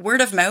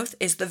 word of mouth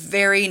is the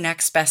very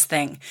next best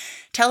thing.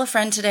 Tell a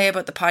friend today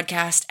about the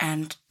podcast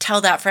and tell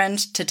that friend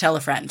to tell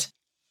a friend.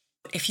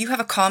 If you have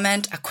a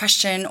comment, a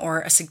question, or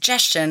a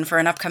suggestion for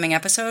an upcoming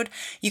episode,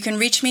 you can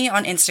reach me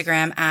on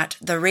Instagram at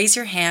the Raise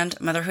Your Hand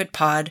Motherhood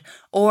Pod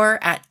or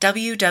at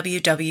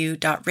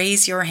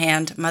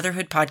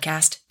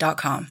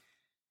www.raiseyourhandmotherhoodpodcast.com.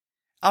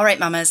 All right,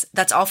 mamas,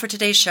 that's all for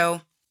today's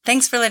show.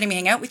 Thanks for letting me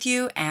hang out with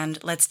you, and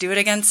let's do it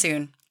again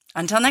soon.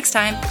 Until next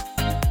time.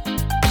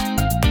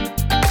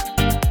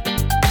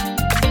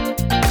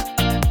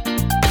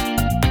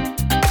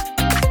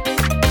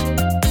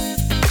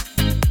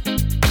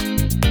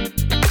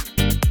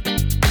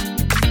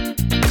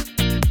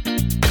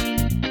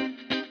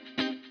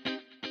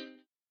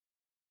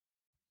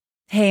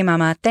 Hey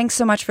mama, thanks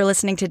so much for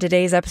listening to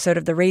today's episode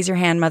of the Raise Your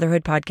Hand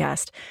Motherhood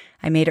Podcast.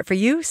 I made it for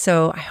you,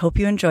 so I hope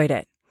you enjoyed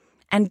it.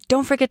 And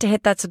don't forget to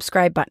hit that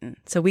subscribe button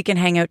so we can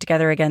hang out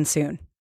together again soon.